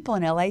think people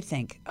in LA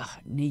think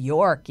New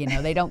York,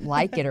 they don't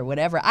like it or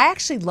whatever. I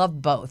actually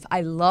love both.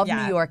 I love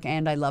New York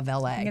and I love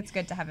LA. I think it's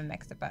good to have a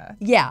mix of both.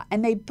 Yeah,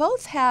 and they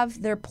both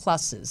have their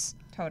pluses.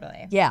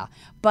 Totally. Yeah,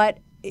 but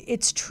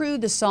it's true,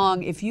 the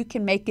song, if you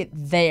can make it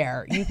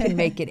there, you can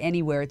make it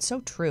anywhere. It's so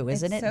true,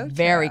 isn't it? So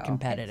very true.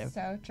 competitive. It's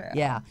so true.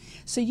 Yeah.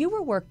 So you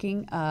were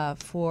working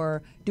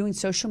for doing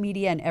social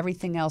media and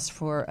everything else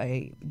for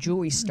a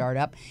jewelry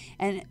startup.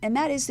 And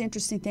that is the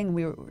interesting thing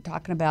we were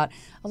talking about.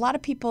 A lot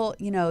of people,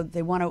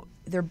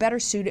 they're better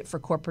suited for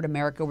corporate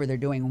America where they're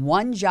doing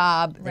one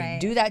job, they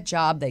do that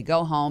job, they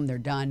go home, they're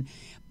done.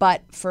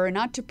 But for an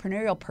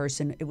entrepreneurial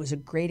person, it was a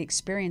great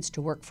experience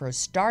to work for a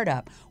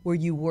startup where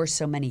you wore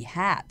so many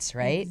hats,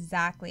 right?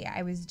 Exactly.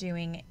 I was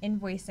doing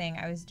invoicing,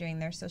 I was doing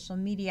their social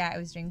media, I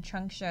was doing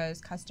trunk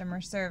shows, customer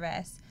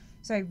service.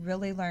 So I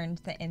really learned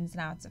the ins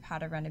and outs of how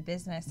to run a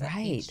business at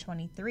age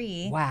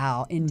 23.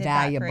 Wow,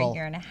 invaluable. Did that for a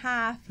year and a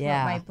half. Wrote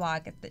my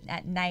blog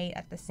at night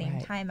at the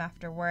same time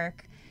after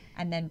work.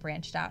 And then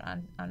branched out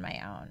on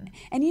my own.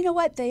 And you know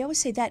what? They always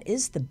say that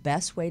is the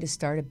best way to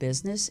start a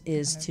business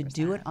is 100%. To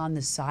do it on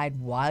the side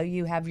while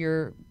you have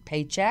your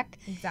paycheck.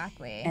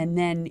 Exactly. And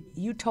then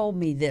you told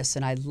me this,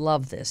 and I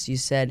love this. You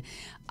said,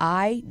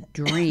 I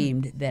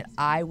dreamed that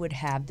I would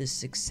have this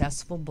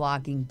successful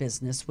blogging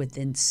business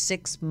within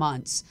 6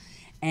 months.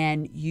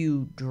 And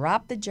you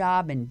dropped the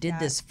job and did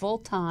this full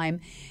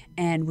time.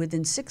 And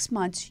within 6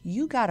 months,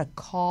 you got a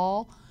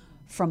call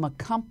from a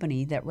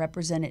company that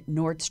represented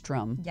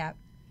Nordstrom. Yep.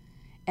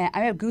 And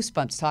I have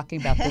goosebumps talking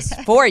about this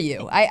for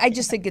you. I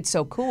just think it's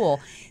so cool.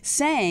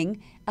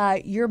 Saying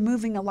you're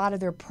moving a lot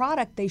of their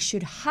product, they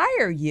should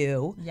hire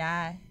you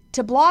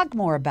to blog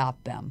more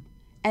about them.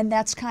 And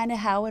that's kind of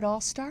how it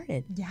all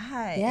started.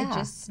 Yeah, it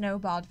just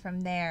snowballed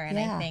from there. And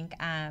I think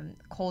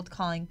cold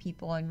calling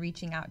people and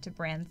reaching out to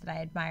brands that I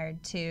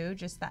admired too,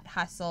 just that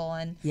hustle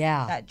and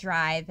that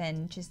drive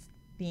and just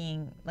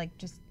being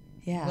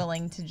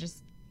willing to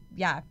just,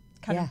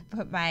 kind of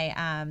put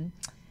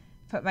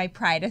my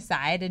pride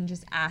aside and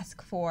just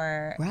ask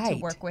for to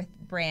work with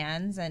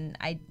brands. And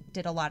I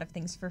did a lot of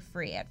things for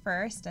free at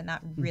first, and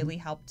that really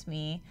helped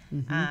me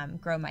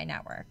grow my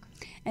network.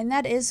 And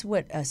that is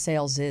what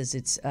sales is.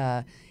 It's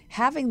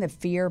having the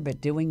fear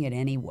but doing it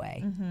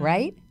anyway,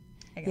 right?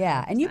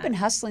 Yeah, and you've been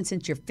hustling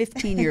since you're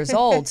 15 years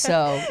old,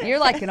 so you're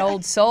like an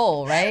old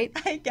soul, right?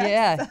 I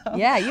guess so.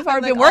 Yeah, you've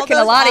already been working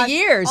a lot of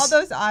years. All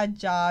those odd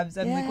jobs.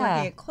 I'm like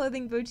working at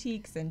clothing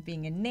boutiques and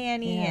being a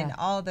nanny and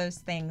all those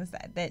things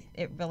that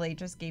it really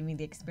just gave me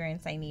the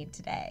experience I need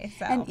today.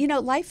 So. And,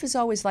 life is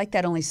always like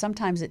that, only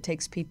sometimes it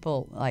takes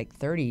people like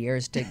 30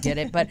 years to get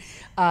it. But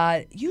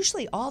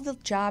usually all the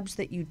jobs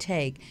that you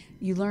take,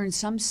 you learn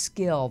some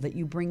skill that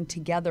you bring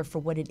together for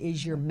what it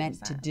is you're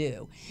meant to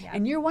do. Yeah.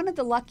 And you're one of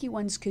the lucky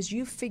ones because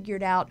you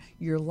figured out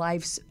your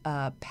life's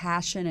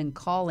passion and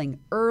calling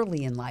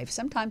early in life.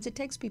 Sometimes it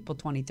takes people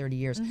 20, 30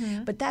 years.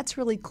 But that's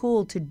really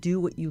cool to do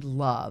what you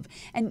love.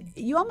 And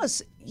you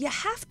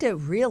have to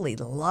really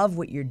love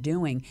what you're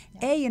doing,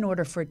 A, in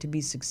order for it to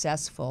be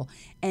successful,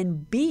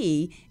 and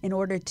B, in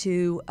order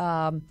to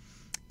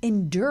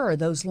endure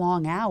those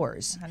long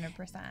hours.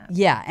 100%.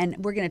 Yeah,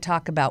 and we're going to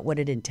talk about what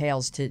it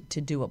entails to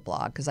do a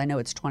blog, because I know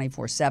it's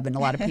 24/7. A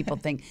lot of people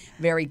think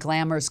very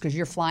glamorous because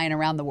you're flying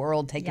around the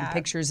world taking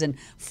pictures in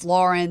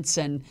Florence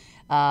and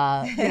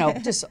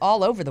just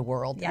all over the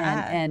world,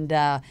 and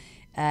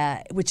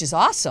which is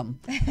awesome.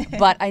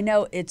 But I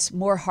know it's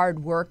more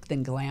hard work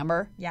than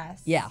glamour.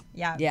 Yes. Yeah.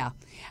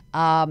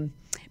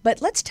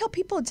 But let's tell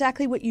people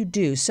exactly what you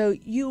do. So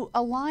you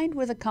aligned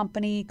with a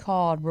company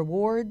called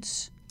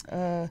Rewards.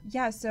 So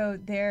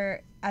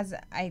as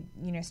I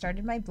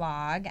started my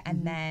blog,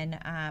 and then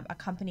a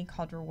company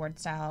called Reward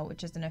Style,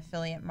 which is an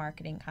affiliate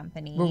marketing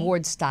company.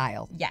 Reward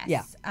Style. Yes.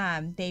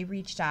 Yeah. They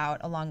reached out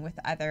along with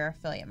other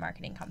affiliate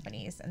marketing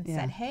companies and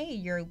said, hey,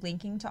 you're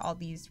linking to all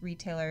these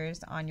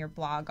retailers on your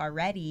blog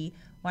already.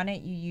 Why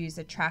don't you use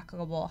a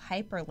trackable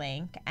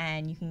hyperlink,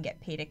 and you can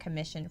get paid a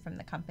commission from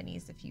the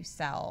companies if you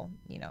sell,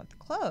 the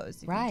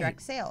clothes, if you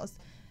direct sales.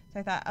 So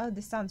I thought, oh,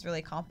 this sounds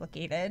really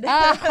complicated. Is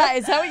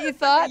that what you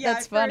thought? Yeah,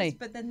 that's funny. First,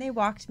 but then they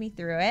walked me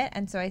through it,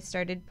 and so I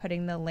started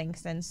putting the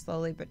links in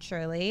slowly but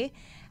surely.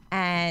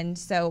 And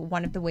so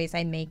one of the ways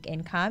I make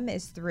income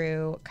is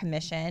through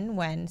commission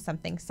when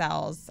something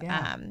sells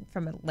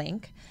from a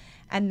link.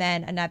 And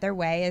then another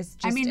way is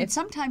just...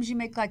 sometimes you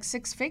make like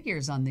 6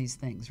 figures on these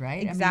things,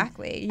 right?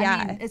 Exactly,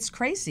 it's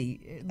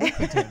crazy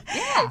lucrative.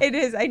 Yeah. It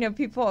is. I know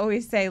people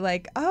always say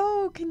like,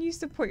 oh, can you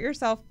support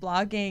yourself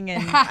blogging?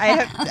 And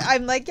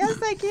I'm like, yes,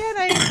 I can.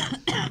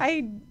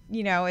 I'm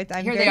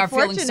Here very they are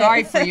fortunate. feeling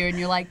sorry for you, and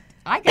you're like,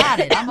 I got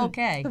it. I'm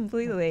okay.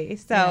 Completely.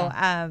 So,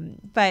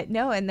 but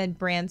no, and then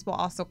brands will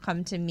also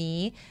come to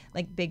me,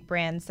 like big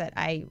brands that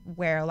I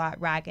wear a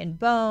lot, Rag &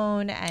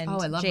 Bone and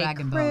J.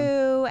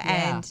 Crew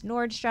and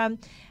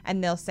Nordstrom,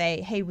 and they'll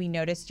say, hey, we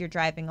noticed you're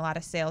driving a lot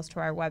of sales to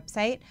our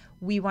website.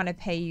 We want to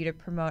pay you to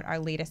promote our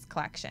latest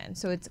collection.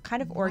 So it's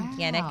kind of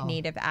organic,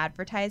 native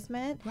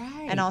advertisement.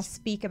 Right. And I'll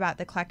speak about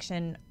the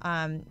collection,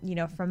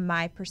 from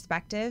my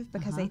perspective,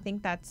 because I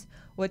think that's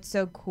what's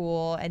so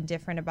cool and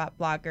different about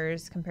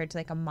bloggers compared to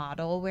like a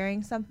model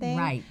wearing something.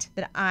 Right.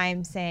 That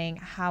I'm saying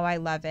how I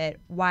love it,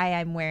 why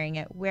I'm wearing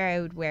it, where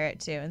I would wear it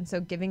to. And so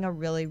giving a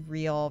really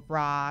real,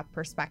 raw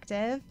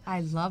perspective.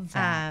 I love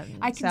that.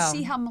 I can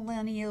see how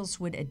millennials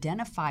would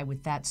identify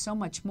with that so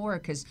much more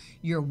because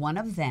you're one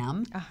of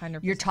them. 100%.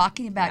 You're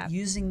talking about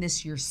using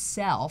this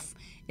yourself.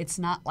 It's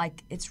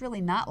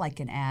really not like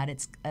an ad.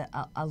 It's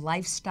a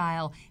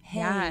lifestyle.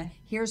 Hey,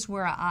 here's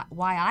why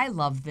I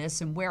love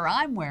this and where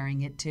I'm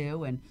wearing it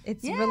to, and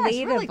it's relatable.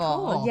 It's really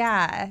cool.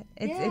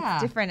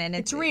 It's different and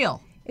it's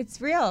real.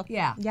 It's real.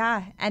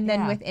 Yeah. And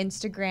then with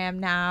Instagram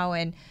now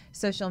and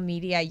social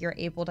media, you're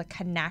able to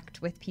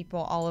connect with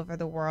people all over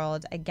the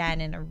world, again,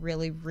 in a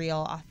really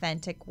real,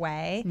 authentic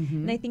way.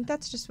 And I think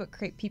that's just what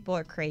people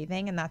are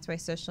craving, and that's why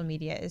social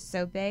media is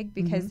so big,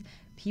 because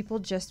people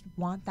just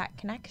want that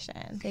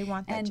connection. They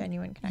want that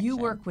genuine connection. You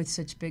work with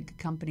such big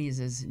companies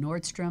as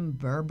Nordstrom,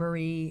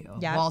 Burberry,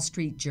 Wall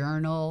Street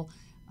Journal,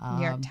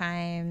 New York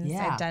Times.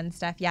 I've done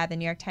stuff. The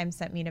New York Times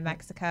sent me to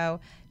Mexico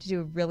to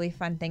do a really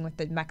fun thing with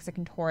the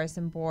Mexican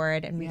Tourism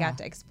Board, and we got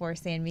to explore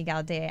San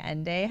Miguel de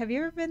Allende. Have you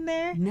ever been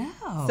there? No.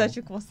 Such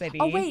a cool city.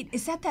 Oh, wait.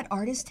 Is that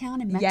artist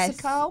town in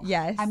Mexico?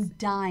 Yes. I'm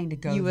dying to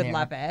go there. You would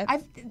love it.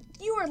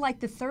 You are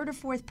like the 3rd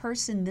or 4th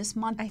person this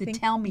month to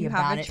think tell me you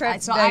about have a it.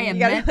 trip, So I am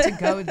meant to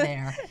go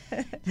there.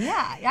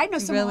 I know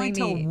someone really went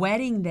to a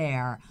wedding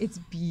there. It's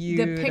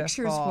beautiful. The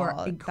pictures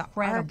were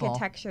incredible. The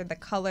architecture, the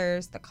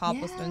colors, the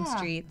cobblestone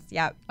streets.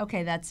 Yep.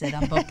 Okay, that's it.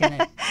 I'm booking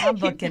it. I'm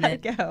booking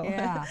it. Go.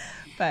 Yeah.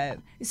 But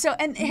so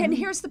and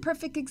here's the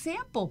perfect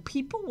example.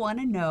 People want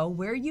to know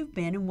where you've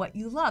been and what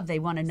you love. They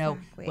want to know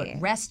what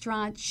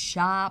restaurants,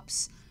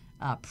 shops,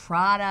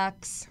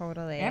 products,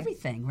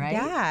 everything, right?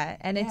 Yeah,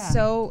 and it's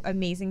so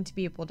amazing to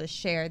be able to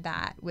share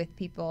that with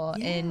people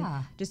in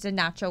just a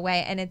natural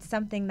way. And it's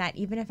something that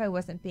even if I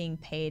wasn't being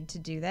paid to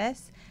do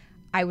this,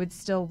 I would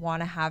still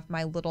want to have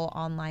my little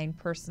online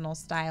personal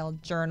style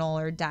journal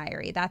or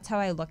diary. That's how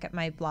I look at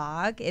my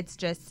blog. It's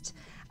just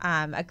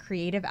a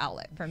creative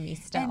outlet for me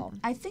still. And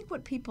I think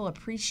what people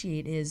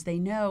appreciate is they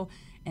know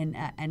And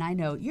I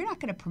know you're not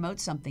going to promote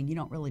something you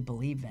don't really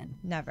believe in.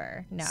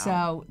 Never, no.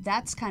 So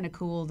that's kind of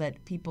cool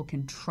that people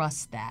can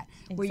trust that.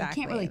 Exactly. Where you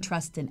can't really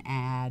trust an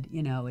ad,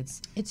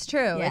 It's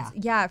true.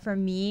 Yeah. For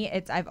me,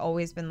 I've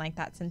always been like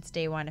that since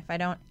day one. If I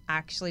don't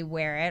actually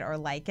wear it or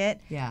like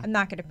it, I'm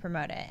not going to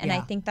promote it. And I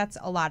think that's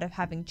a lot of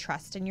having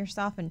trust in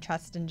yourself and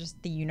trust in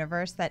just the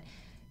universe that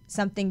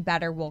something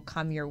better will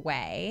come your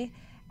way.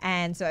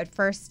 And so at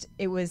first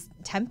it was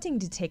tempting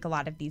to take a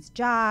lot of these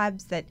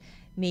jobs that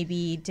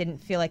maybe didn't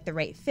feel like the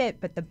right fit,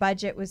 but the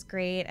budget was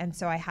great. And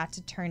so I had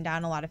to turn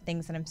down a lot of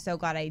things, and I'm so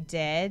glad I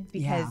did,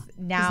 because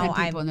now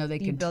people know they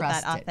can build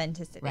trust that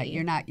authenticity. Right.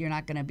 You're not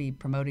going to be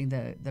promoting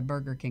the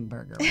Burger King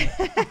burger. Right?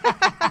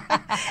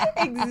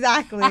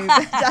 Exactly.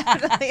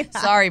 Definitely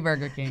not. Sorry,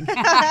 Burger King.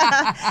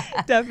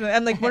 Definitely.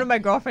 And like one of my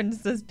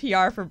girlfriends does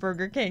PR for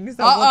Burger King.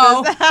 So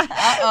No.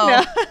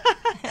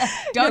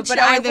 Don't show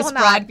her this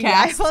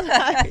broadcast. I will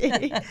not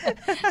be.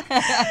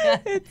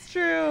 It's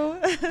true.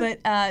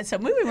 But so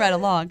moving right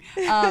along.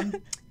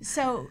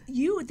 So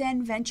you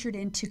then ventured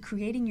into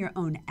creating your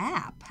own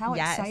app. How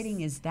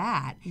exciting is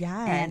that?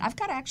 Yeah. And I've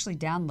got to actually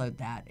download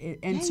that.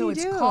 So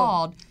it's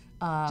called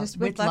just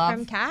with love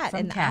from Cat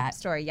in the App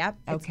Store. Yep.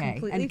 It's okay.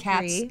 completely and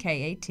Cat's free.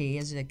 K-A-T,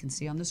 as you can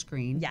see on the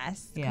screen.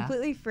 Yes.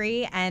 Completely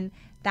free. And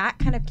that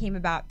kind of came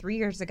about 3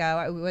 years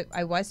ago.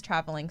 I was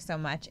traveling so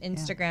much.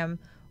 Instagram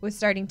was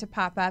starting to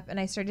pop up, and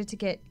I started to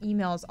get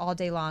emails all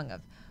day long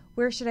of,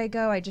 where should I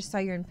go? I just saw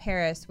you're in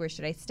Paris. Where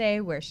should I stay?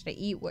 Where should I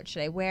eat? What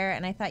should I wear?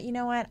 And I thought, you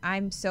know what?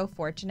 I'm so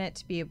fortunate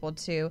to be able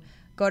to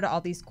go to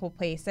all these cool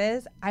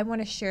places. I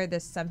want to share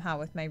this somehow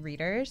with my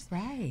readers.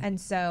 Right.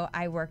 And so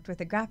I worked with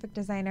a graphic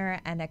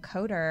designer and a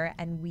coder,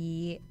 and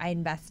I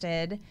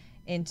invested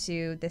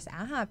into this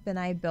app, and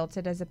I built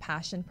it as a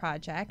passion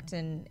project,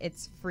 and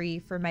it's free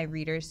for my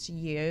readers to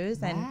use.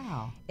 Wow.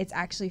 And it's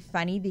actually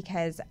funny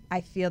because I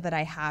feel that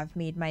I have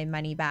made my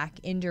money back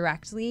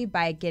indirectly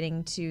by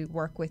getting to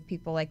work with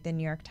people like the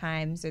New York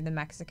Times or the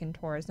Mexican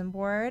Tourism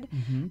Board.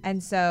 Mm-hmm.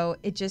 And so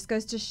it just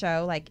goes to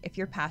show, like, if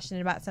you're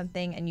passionate about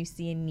something and you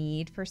see a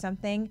need for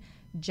something,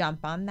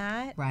 jump on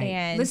that. Right.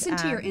 And listen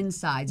to your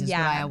insides is what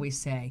I always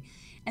say.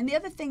 And the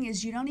other thing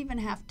is, you don't even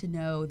have to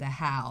know the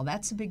how.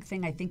 That's a big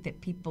thing, I think,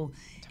 that people,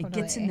 it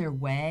gets in their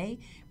way.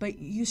 But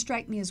you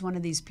strike me as one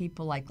of these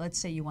people, like, let's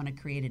say you want to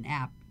create an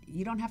app.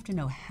 You don't have to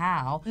know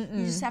how.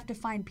 You just have to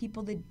find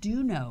people that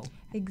do know.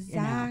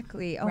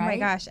 Exactly. Oh right? my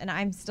gosh. And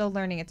I'm still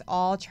learning. It's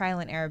all trial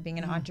and error being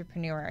an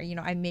entrepreneur.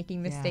 I'm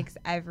making mistakes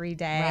every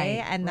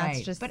day. And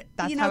that's just, that's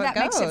how it goes. That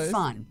makes it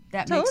fun.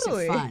 That makes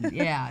it fun.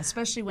 Yeah.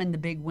 Especially when the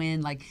big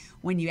win, like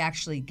when you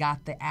actually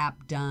got the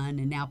app done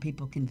and now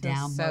people can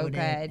download so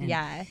it. Good.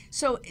 Yeah.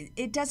 So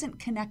it doesn't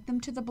connect them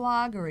to the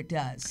blog, or it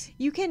does?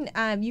 You can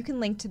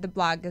link to the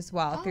blog as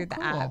well through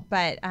the app.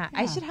 But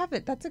I should have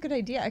it. That's a good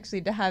idea,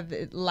 actually, to have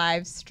it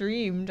live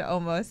streamed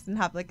almost and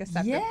have like a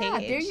separate page. Yeah,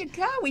 there you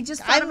go. We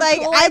just I'm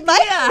like, I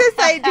like this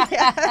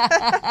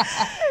idea.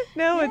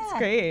 No, it's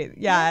great.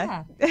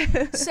 Yeah.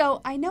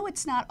 So I know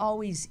it's not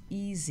always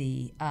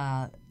easy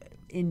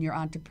in your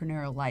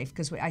entrepreneurial life,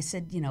 because I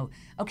said,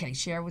 okay,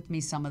 share with me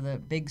some of the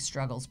big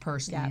struggles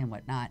personally and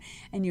whatnot.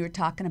 And you were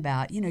talking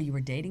about, you were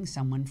dating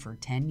someone for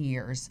 10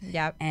 years.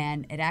 Yep.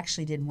 And it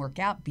actually didn't work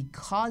out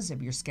because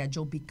of your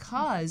schedule,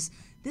 because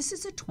this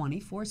is a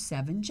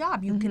 24/7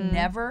 job. You can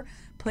never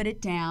put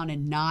it down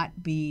and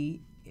not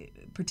be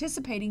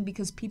participating,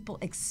 because people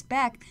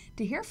expect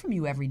to hear from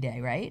you every day,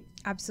 right?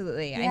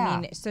 Absolutely. Yeah. I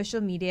mean,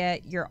 social media,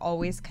 you're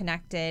always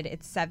connected.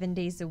 It's 7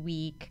 days a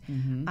week.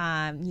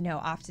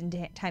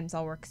 Oftentimes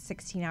I'll work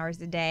 16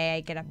 hours a day. I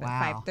get up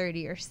at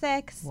 5:30 or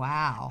 6.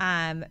 Wow.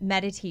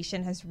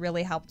 Meditation has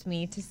really helped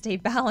me to stay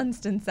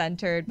balanced and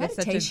centered.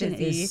 Meditation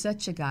is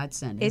such a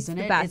godsend, isn't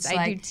it? It's the best.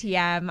 I do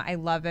TM. I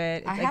love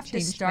it. I have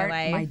to start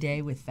my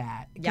day with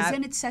that, because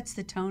then it sets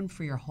the tone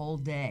for your whole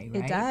day,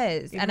 right? It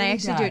does. And really I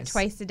actually do it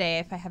twice a day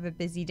if I have a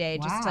busy day,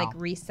 just to like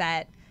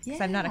reset.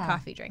 Because I'm not a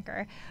coffee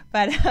drinker,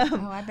 but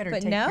I better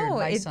take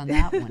your advice on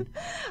that one.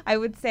 I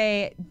would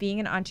say being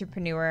an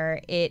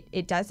entrepreneur,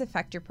 it does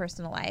affect your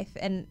personal life,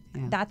 and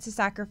that's a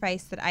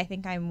sacrifice that I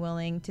think I'm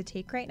willing to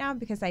take right now,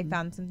 because I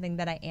found something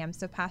that I am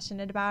so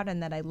passionate about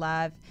and that I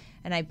love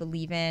and I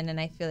believe in, and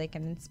I feel like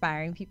I'm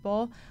inspiring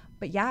people.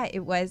 But yeah, it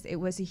was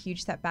a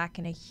huge setback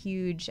and a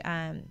huge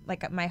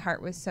my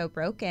heart was so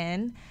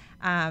broken.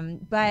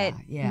 But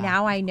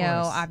now I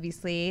know,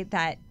 obviously,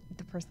 that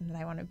the person that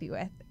I want to be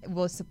with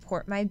will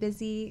support my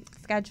busy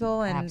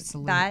schedule and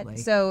that.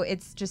 So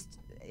it's just,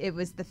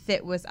 the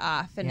fit was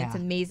off, and it's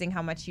amazing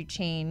how much you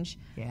change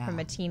from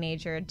a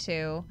teenager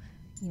to,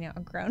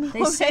 a grown woman.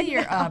 They say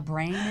your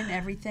brain and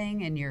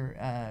everything and your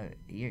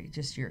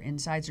your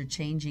insides are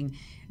changing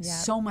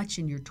so much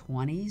in your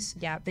 20s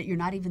that you're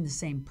not even the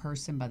same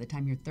person by the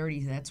time you're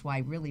 30. That's why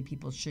really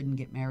people shouldn't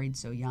get married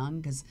so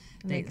young, because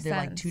they're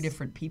like two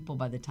different people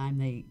by the time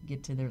they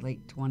get to their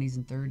late 20s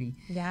and 30.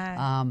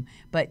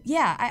 But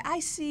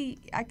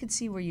I could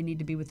see where you need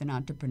to be with an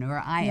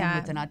entrepreneur. I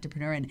am with an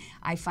entrepreneur, and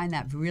I find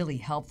that really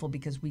helpful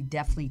because we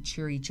definitely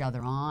cheer each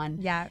other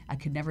on. I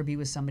could never be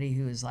with somebody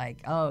who is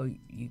like, oh,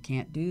 you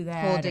can't do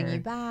that, holding you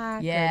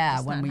back.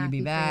 When will you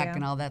be back,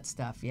 and all that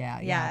stuff.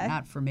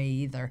 Not for me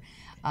either.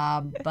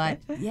 But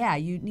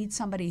you need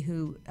somebody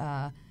who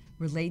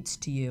relates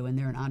to you, and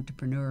they're an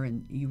entrepreneur,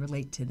 and you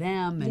relate to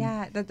them,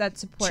 and that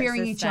support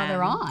cheering each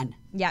other on.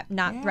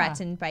 Not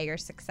threatened by your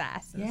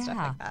success and stuff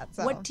like that.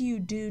 So. What do you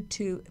do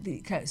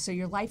so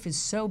your life is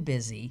so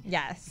busy,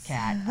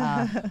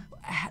 Kat.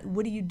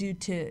 What do you do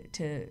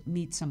to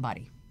meet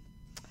somebody?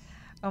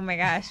 Oh my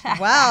gosh.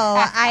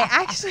 Well,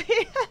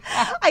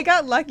 I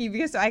got lucky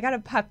because I got a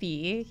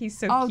puppy. He's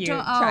so cute.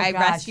 I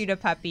rescued a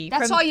puppy.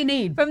 That's all you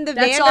need. From the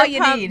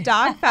Vanderpump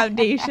Dog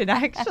Foundation,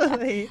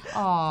 actually.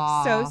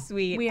 Aww. So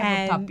sweet. We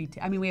have a puppy.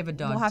 We have a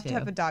dog. We'll have to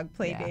have a dog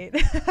play date.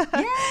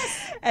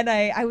 Yes. And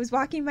I was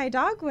walking my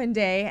dog one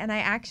day, and I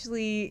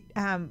actually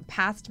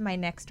passed my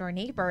next door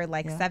neighbor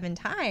 7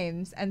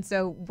 times. And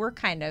so we're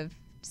kind of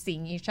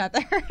seeing each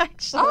other,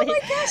 actually. Oh my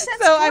gosh, that's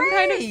so great. I'm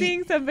kind of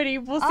seeing somebody.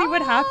 We'll see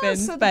what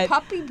happens. So the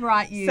puppy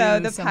brought you.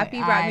 So the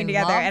puppy brought me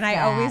together, and that.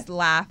 I always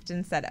laughed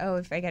and said, "Oh,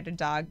 if I get a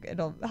dog,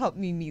 it'll help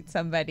me meet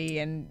somebody."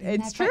 And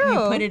it's true. You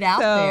put it out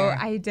there.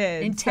 I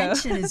did.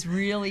 Intention is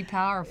really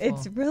powerful.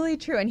 It's really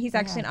true, and he's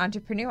actually an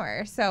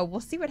entrepreneur. So we'll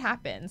see what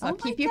happens. I'll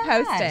keep you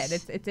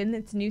posted. It's in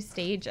its new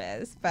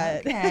stages,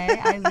 but okay,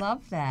 I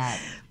love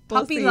that.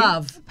 Puppy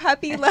love.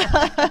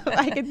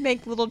 I could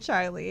make little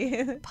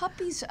Charlie.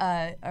 Puppies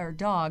or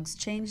dogs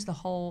change the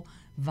whole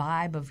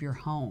vibe of your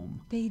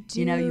home. They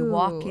do. You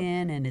walk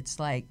in and it's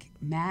like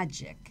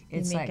magic.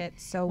 It's make it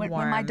so warm.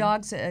 When my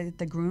dog's at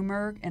the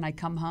groomer and I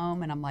come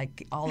home and I'm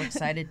like all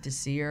excited to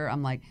see her,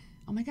 I'm like,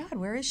 oh my God,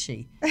 where is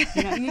she?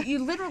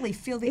 You literally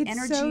feel the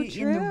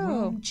energy in the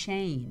room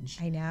change.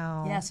 I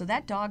know. Yeah, so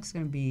that dog's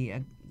going to be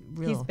a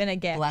real He's been a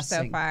gift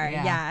blessing. so far.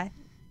 Yeah.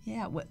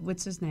 Yeah,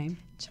 what's his name?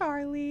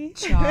 Charlie.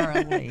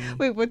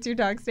 Wait, what's your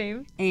dog's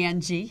name?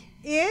 Angie.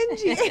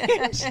 Angie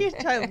and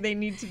Charlie, they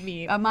need to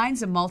meet.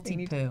 Mine's a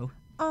Maltipoo.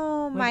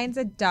 Oh, mine's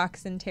a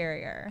Dachshund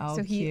Terrier. Oh,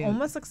 so he cute.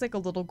 almost looks like a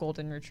little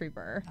golden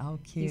retriever. Oh,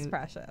 cute. He's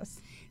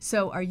precious.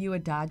 So are you a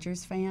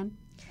Dodgers fan?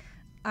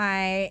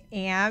 I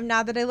am,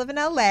 now that I live in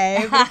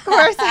LA. But of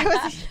course, I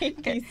was a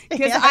Yankees fan.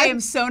 Because I am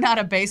so not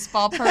a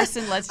baseball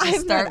person. Let's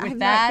just start with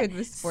that. Not good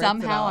with sports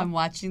Somehow at all. I'm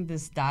watching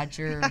this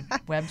Dodger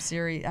World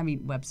Series.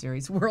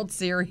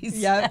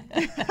 Yep.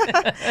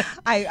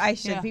 I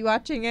should be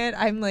watching it.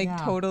 I'm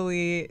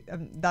totally,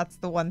 that's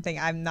the one thing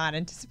I'm not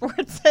into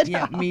sports at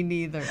all. Me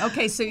neither.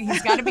 Okay, so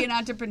he's got to be an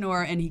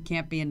entrepreneur and he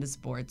can't be into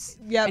sports.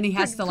 Yep. And he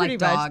has to like much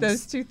dogs.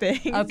 Those two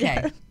things.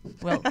 Okay.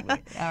 Well, all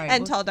right.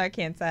 And tall, dark,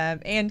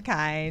 handsome, and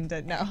kind.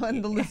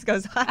 And the list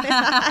goes on.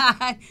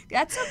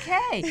 That's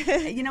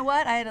okay. You know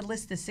what? I had a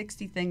list of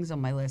 60 things on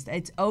my list.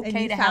 It's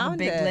okay to have a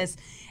big list.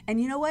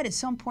 And you know what? It's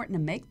so important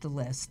to make the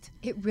list.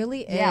 It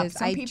really is. Yeah,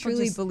 I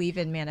truly believe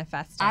in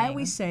manifesting. I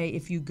always say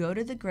if you go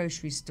to the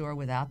grocery store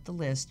without the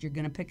list, you're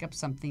going to pick up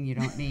something you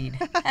don't need.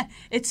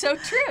 It's so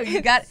true.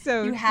 You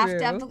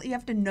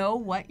have to know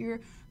what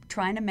you're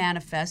trying to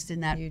manifest in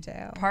that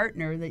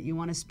partner that you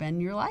want to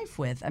spend your life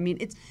with. I mean,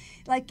 it's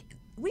like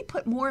we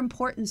put more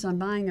importance on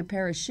buying a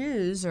pair of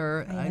shoes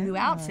or a new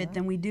outfit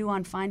than we do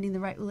on finding the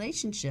right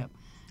relationship.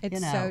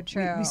 It's so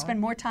true. We spend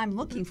more time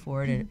looking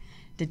for it,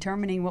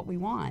 determining what we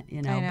want,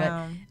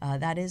 but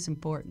that is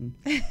important.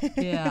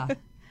 Yeah.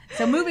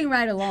 So moving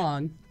right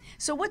along.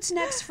 So what's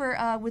next for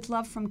With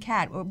Love from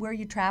Kat? Where are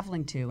you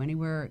traveling to?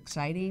 Anywhere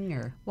exciting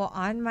or? Well,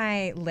 on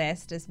my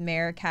list is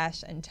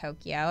Marrakesh and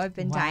Tokyo. I've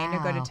been dying to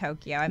go to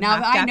Tokyo. I'm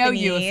now half I know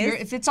Japanese. you.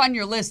 If it's on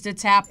your list,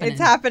 it's happening. It's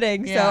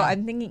happening. Yeah. So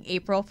I'm thinking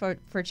April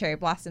for cherry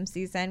blossom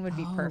season would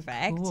be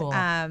perfect. Cool.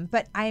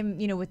 But I'm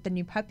with the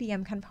new puppy,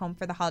 I'm kind of home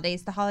for the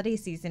holidays. The holiday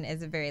season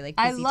is a very busy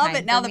I love time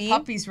it. Now for the me.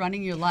 puppy's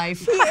running your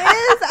life. He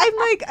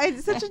is.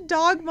 I'm such a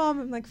dog mom.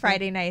 I'm like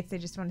Friday nights I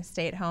just want to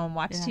stay at home,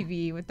 watch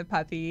TV with the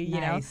puppy.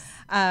 Nice.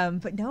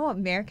 But no,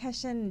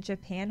 Marrakesh and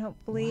Japan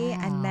hopefully,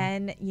 and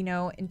then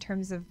in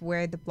terms of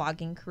where the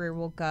blogging career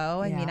will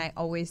go. I mean, I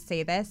always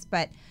say this,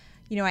 but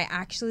I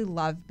actually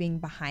love being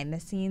behind the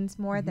scenes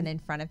more than in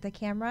front of the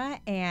camera,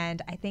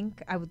 and I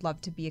think I would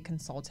love to be a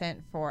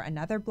consultant for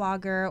another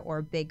blogger or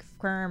a big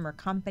firm or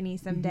company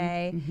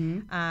someday,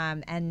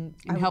 and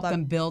help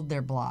them build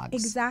their blogs.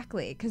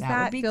 Exactly, because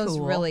that feels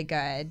really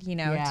good.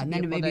 Yeah, and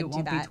then maybe it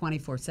won't be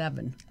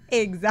 24/7.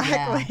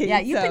 Exactly. Yeah,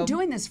 you've been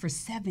doing this for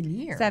 7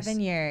 years.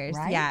 7 years,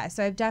 right? yeah.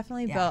 So I've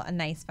definitely built a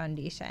nice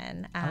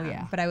foundation.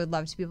 But I would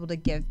love to be able to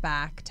give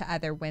back to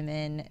other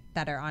women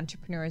that are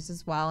entrepreneurs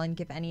as well and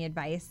give any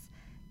advice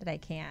that I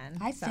can.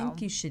 I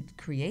think you should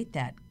create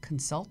that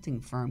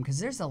consulting firm because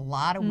there's a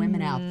lot of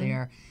women out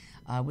there.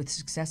 with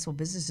successful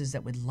businesses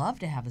that would love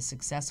to have a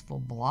successful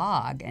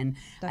blog. And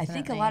I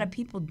think a lot of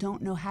people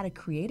don't know how to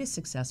create a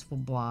successful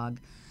blog.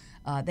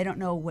 They don't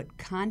know what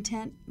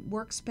content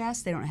works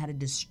best. They don't know how to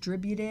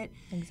distribute it.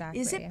 Exactly.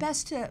 Is it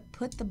best to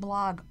put the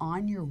blog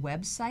on your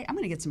website? I'm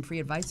going to get some free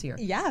advice here.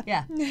 Yeah.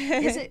 Yeah.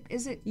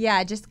 Is it?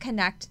 Yeah, just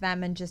connect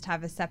them and just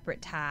have a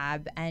separate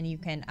tab, and you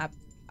can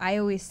I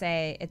always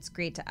say it's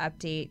great to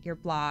update your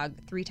blog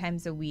 3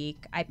 times a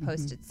week. I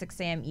post at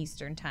 6 a.m.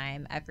 Eastern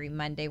time every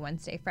Monday,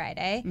 Wednesday,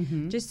 Friday,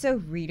 just so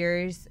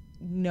readers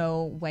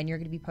know when you're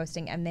going to be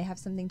posting and they have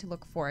something to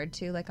look forward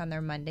to, like on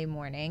their Monday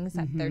mornings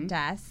at their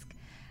desk.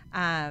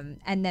 And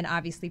then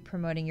obviously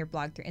promoting your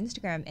blog through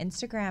Instagram.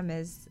 Instagram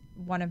is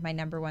one of my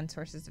 #1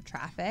 sources of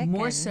traffic.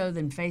 More so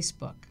than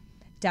Facebook.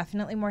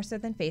 Definitely more so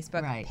than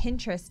Facebook. Right.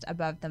 Pinterest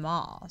above them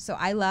all. So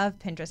I love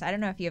Pinterest. I don't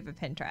know if you have a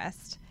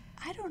Pinterest.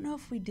 I don't know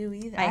if we do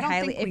either. I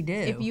don't think we do.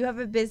 If you have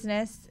a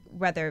business,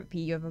 whether it be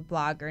you have a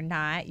blog or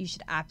not, you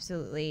should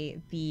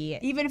absolutely be.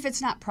 Even if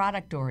it's not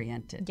product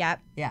oriented. Yep.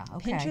 Yeah.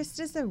 Okay. Pinterest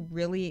is a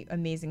really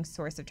amazing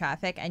source of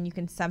traffic, and you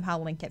can somehow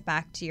link it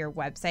back to your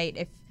website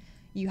if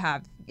you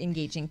have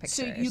engaging pictures.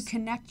 So you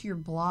connect your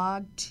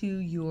blog to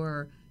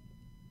your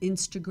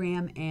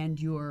Instagram and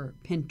your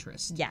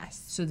Pinterest.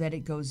 Yes. So that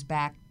it goes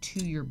back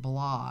to your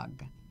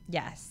blog.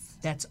 Yes.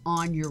 That's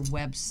on your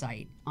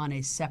website on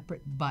a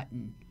separate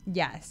button.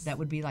 Yes. That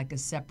would be like a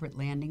separate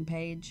landing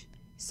page.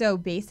 So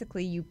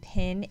basically you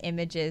pin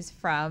images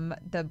from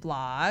the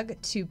blog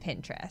to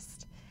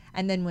Pinterest.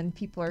 And then when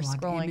people are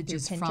scrolling through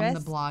Pinterest. From the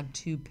blog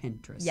to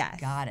Pinterest. Yes.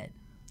 Got it.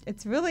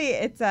 It's really,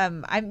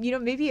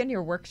 maybe in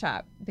your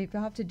workshop, maybe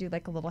I'll have to do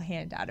like a little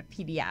handout, a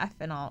PDF,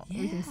 and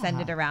we can send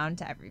it around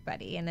to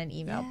everybody in an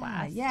email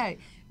blast. Yeah.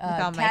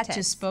 Kat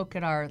just spoke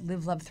at our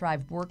Live, Love,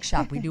 Thrive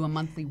workshop. We do a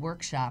monthly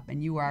workshop,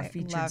 and you are our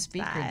featured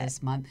speaker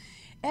this month.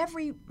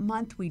 Every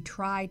month we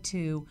try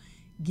to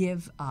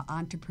give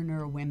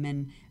entrepreneur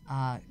women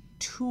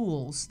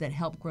tools that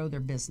help grow their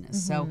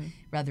business. So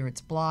whether it's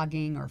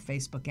blogging or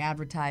Facebook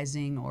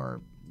advertising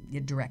or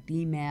direct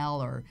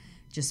email or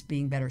just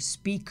being better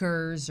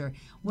speakers or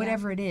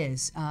whatever it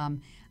is.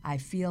 I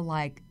feel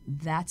like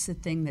that's the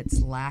thing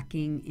that's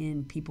lacking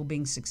in people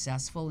being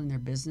successful in their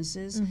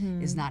businesses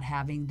is not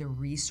having the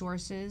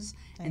resources.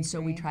 And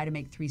so we try to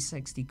make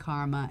 360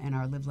 Karma and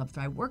our Live, Love,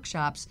 Thrive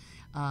workshops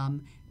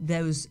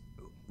those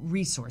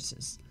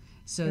resources.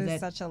 So it was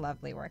such a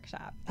lovely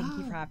workshop. Thank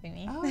you for having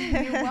me. Oh,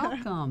 you're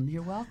welcome.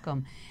 You're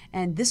welcome.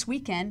 And this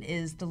weekend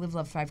is the Live,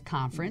 Love, Thrive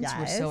conference. Yes.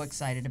 We're so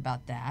excited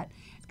about that.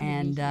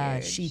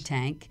 And She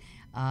Tank,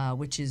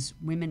 which is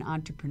women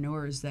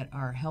entrepreneurs that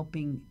are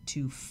helping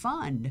to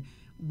fund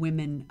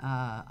women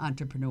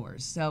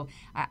entrepreneurs. So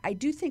I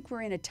do think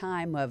we're in a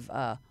time of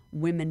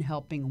women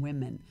helping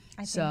women.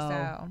 I think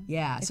so.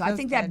 Yeah. So I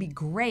think that'd be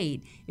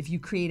great if you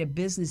create a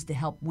business to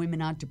help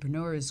women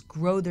entrepreneurs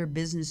grow their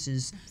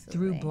businesses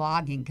through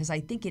blogging, because I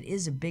think it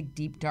is a big,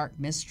 deep, dark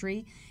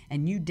mystery,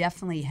 and you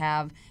definitely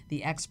have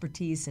the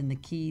expertise and the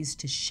keys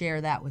to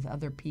share that with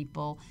other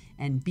people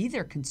and be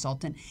their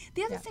consultant.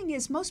 The other thing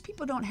is most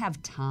people don't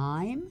have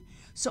time.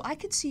 So I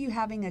could see you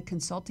having a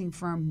consulting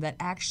firm that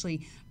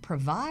actually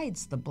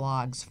provides the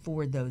blogs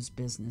for those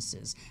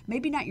businesses.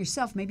 Maybe not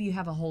yourself. Maybe you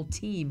have a whole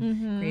team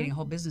creating a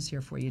whole business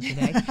here for you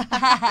today.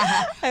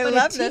 I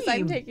love this.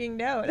 I'm taking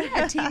note.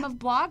 A team of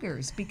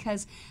bloggers,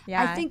 because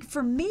I think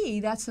for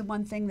me, that's the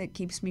one thing that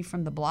keeps me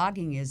from the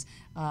blogging is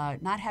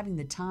not having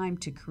the time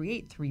to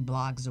create 3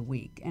 blogs a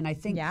week. And I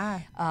think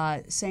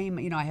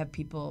same, I have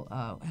people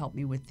help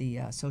me with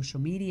the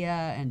social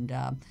media and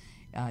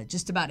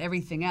just about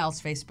everything else,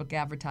 Facebook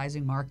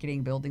advertising,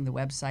 marketing, building the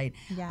website.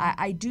 Yeah.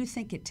 I do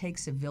think it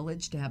takes a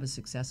village to have a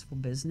successful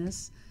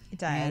business. It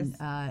does.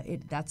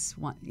 And that's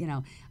one,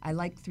 I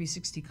like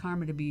 360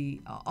 Karma to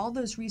be all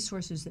those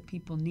resources that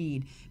people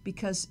need,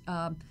 because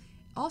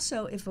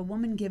also if a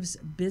woman gives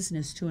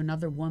business to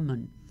another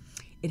woman,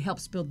 it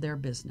helps build their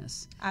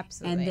business.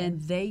 Absolutely. And then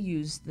they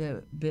use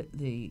the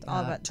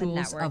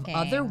tools of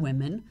other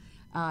women.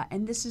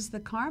 And this is the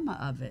karma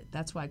of it.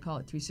 That's why I call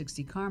it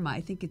 360 Karma.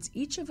 I think it's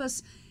each of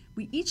us,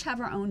 we each have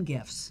our own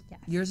gifts. Yes.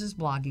 Yours is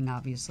blogging,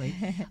 obviously,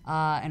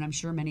 and I'm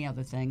sure many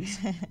other things.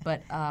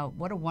 But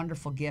what a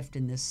wonderful gift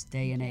in this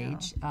day and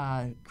age.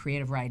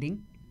 Creative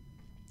writing,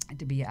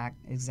 to be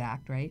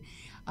exact, right?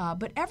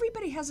 But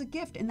everybody has a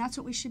gift, and that's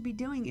what we should be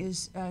doing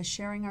is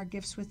sharing our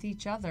gifts with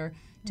each other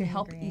to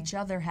help each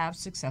other have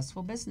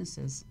successful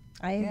businesses.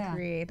 I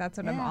agree. That's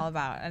what I'm all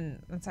about.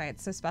 And that's why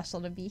it's so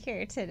special to be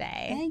here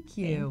today. Thank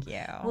you. Thank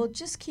you. Well,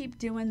 just keep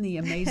doing the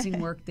amazing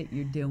work that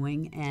you're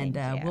doing. And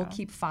we'll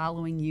keep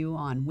following you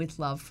on With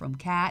Love from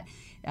Kat.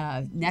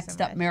 Next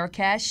up,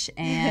 Marrakesh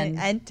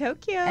and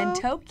Tokyo.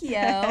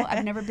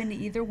 I've never been to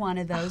either one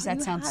of those.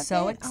 That sounds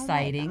so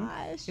exciting. Oh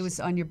my gosh. It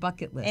was on your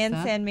bucket list. And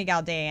San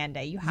Miguel de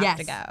Allende. You have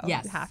to go.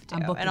 Yes. You have to.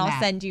 And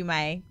I'll send you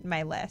my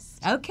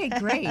list. Okay,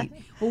 great.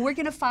 Well, we're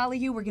going to follow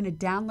you. We're going to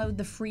download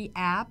the free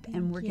app,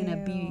 and we're going to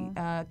be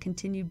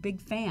continued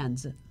big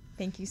fans.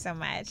 Thank you so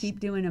much. Keep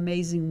doing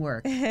amazing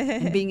work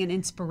and being an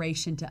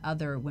inspiration to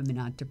other women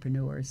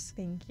entrepreneurs.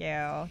 Thank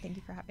you. Thank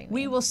you for having me.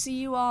 We will see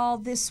you all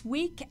this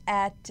week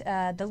at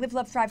the Live,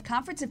 Love, Thrive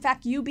conference. In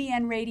fact,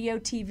 UBN Radio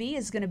TV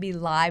is going to be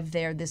live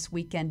there this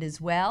weekend as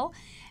well.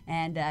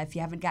 And if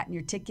you haven't gotten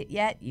your ticket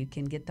yet, you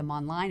can get them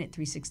online at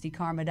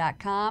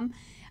 360karma.com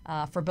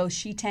for both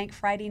She Tank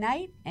Friday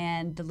night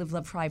and the Live,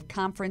 Love, Thrive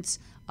conference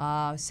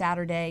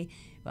Saturday.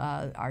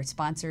 Our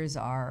sponsors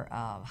are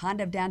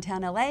Honda of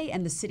Downtown LA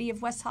and the City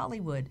of West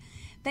Hollywood.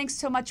 Thanks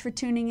so much for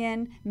tuning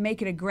in.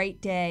 Make it a great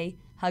day.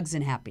 Hugs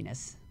and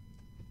happiness.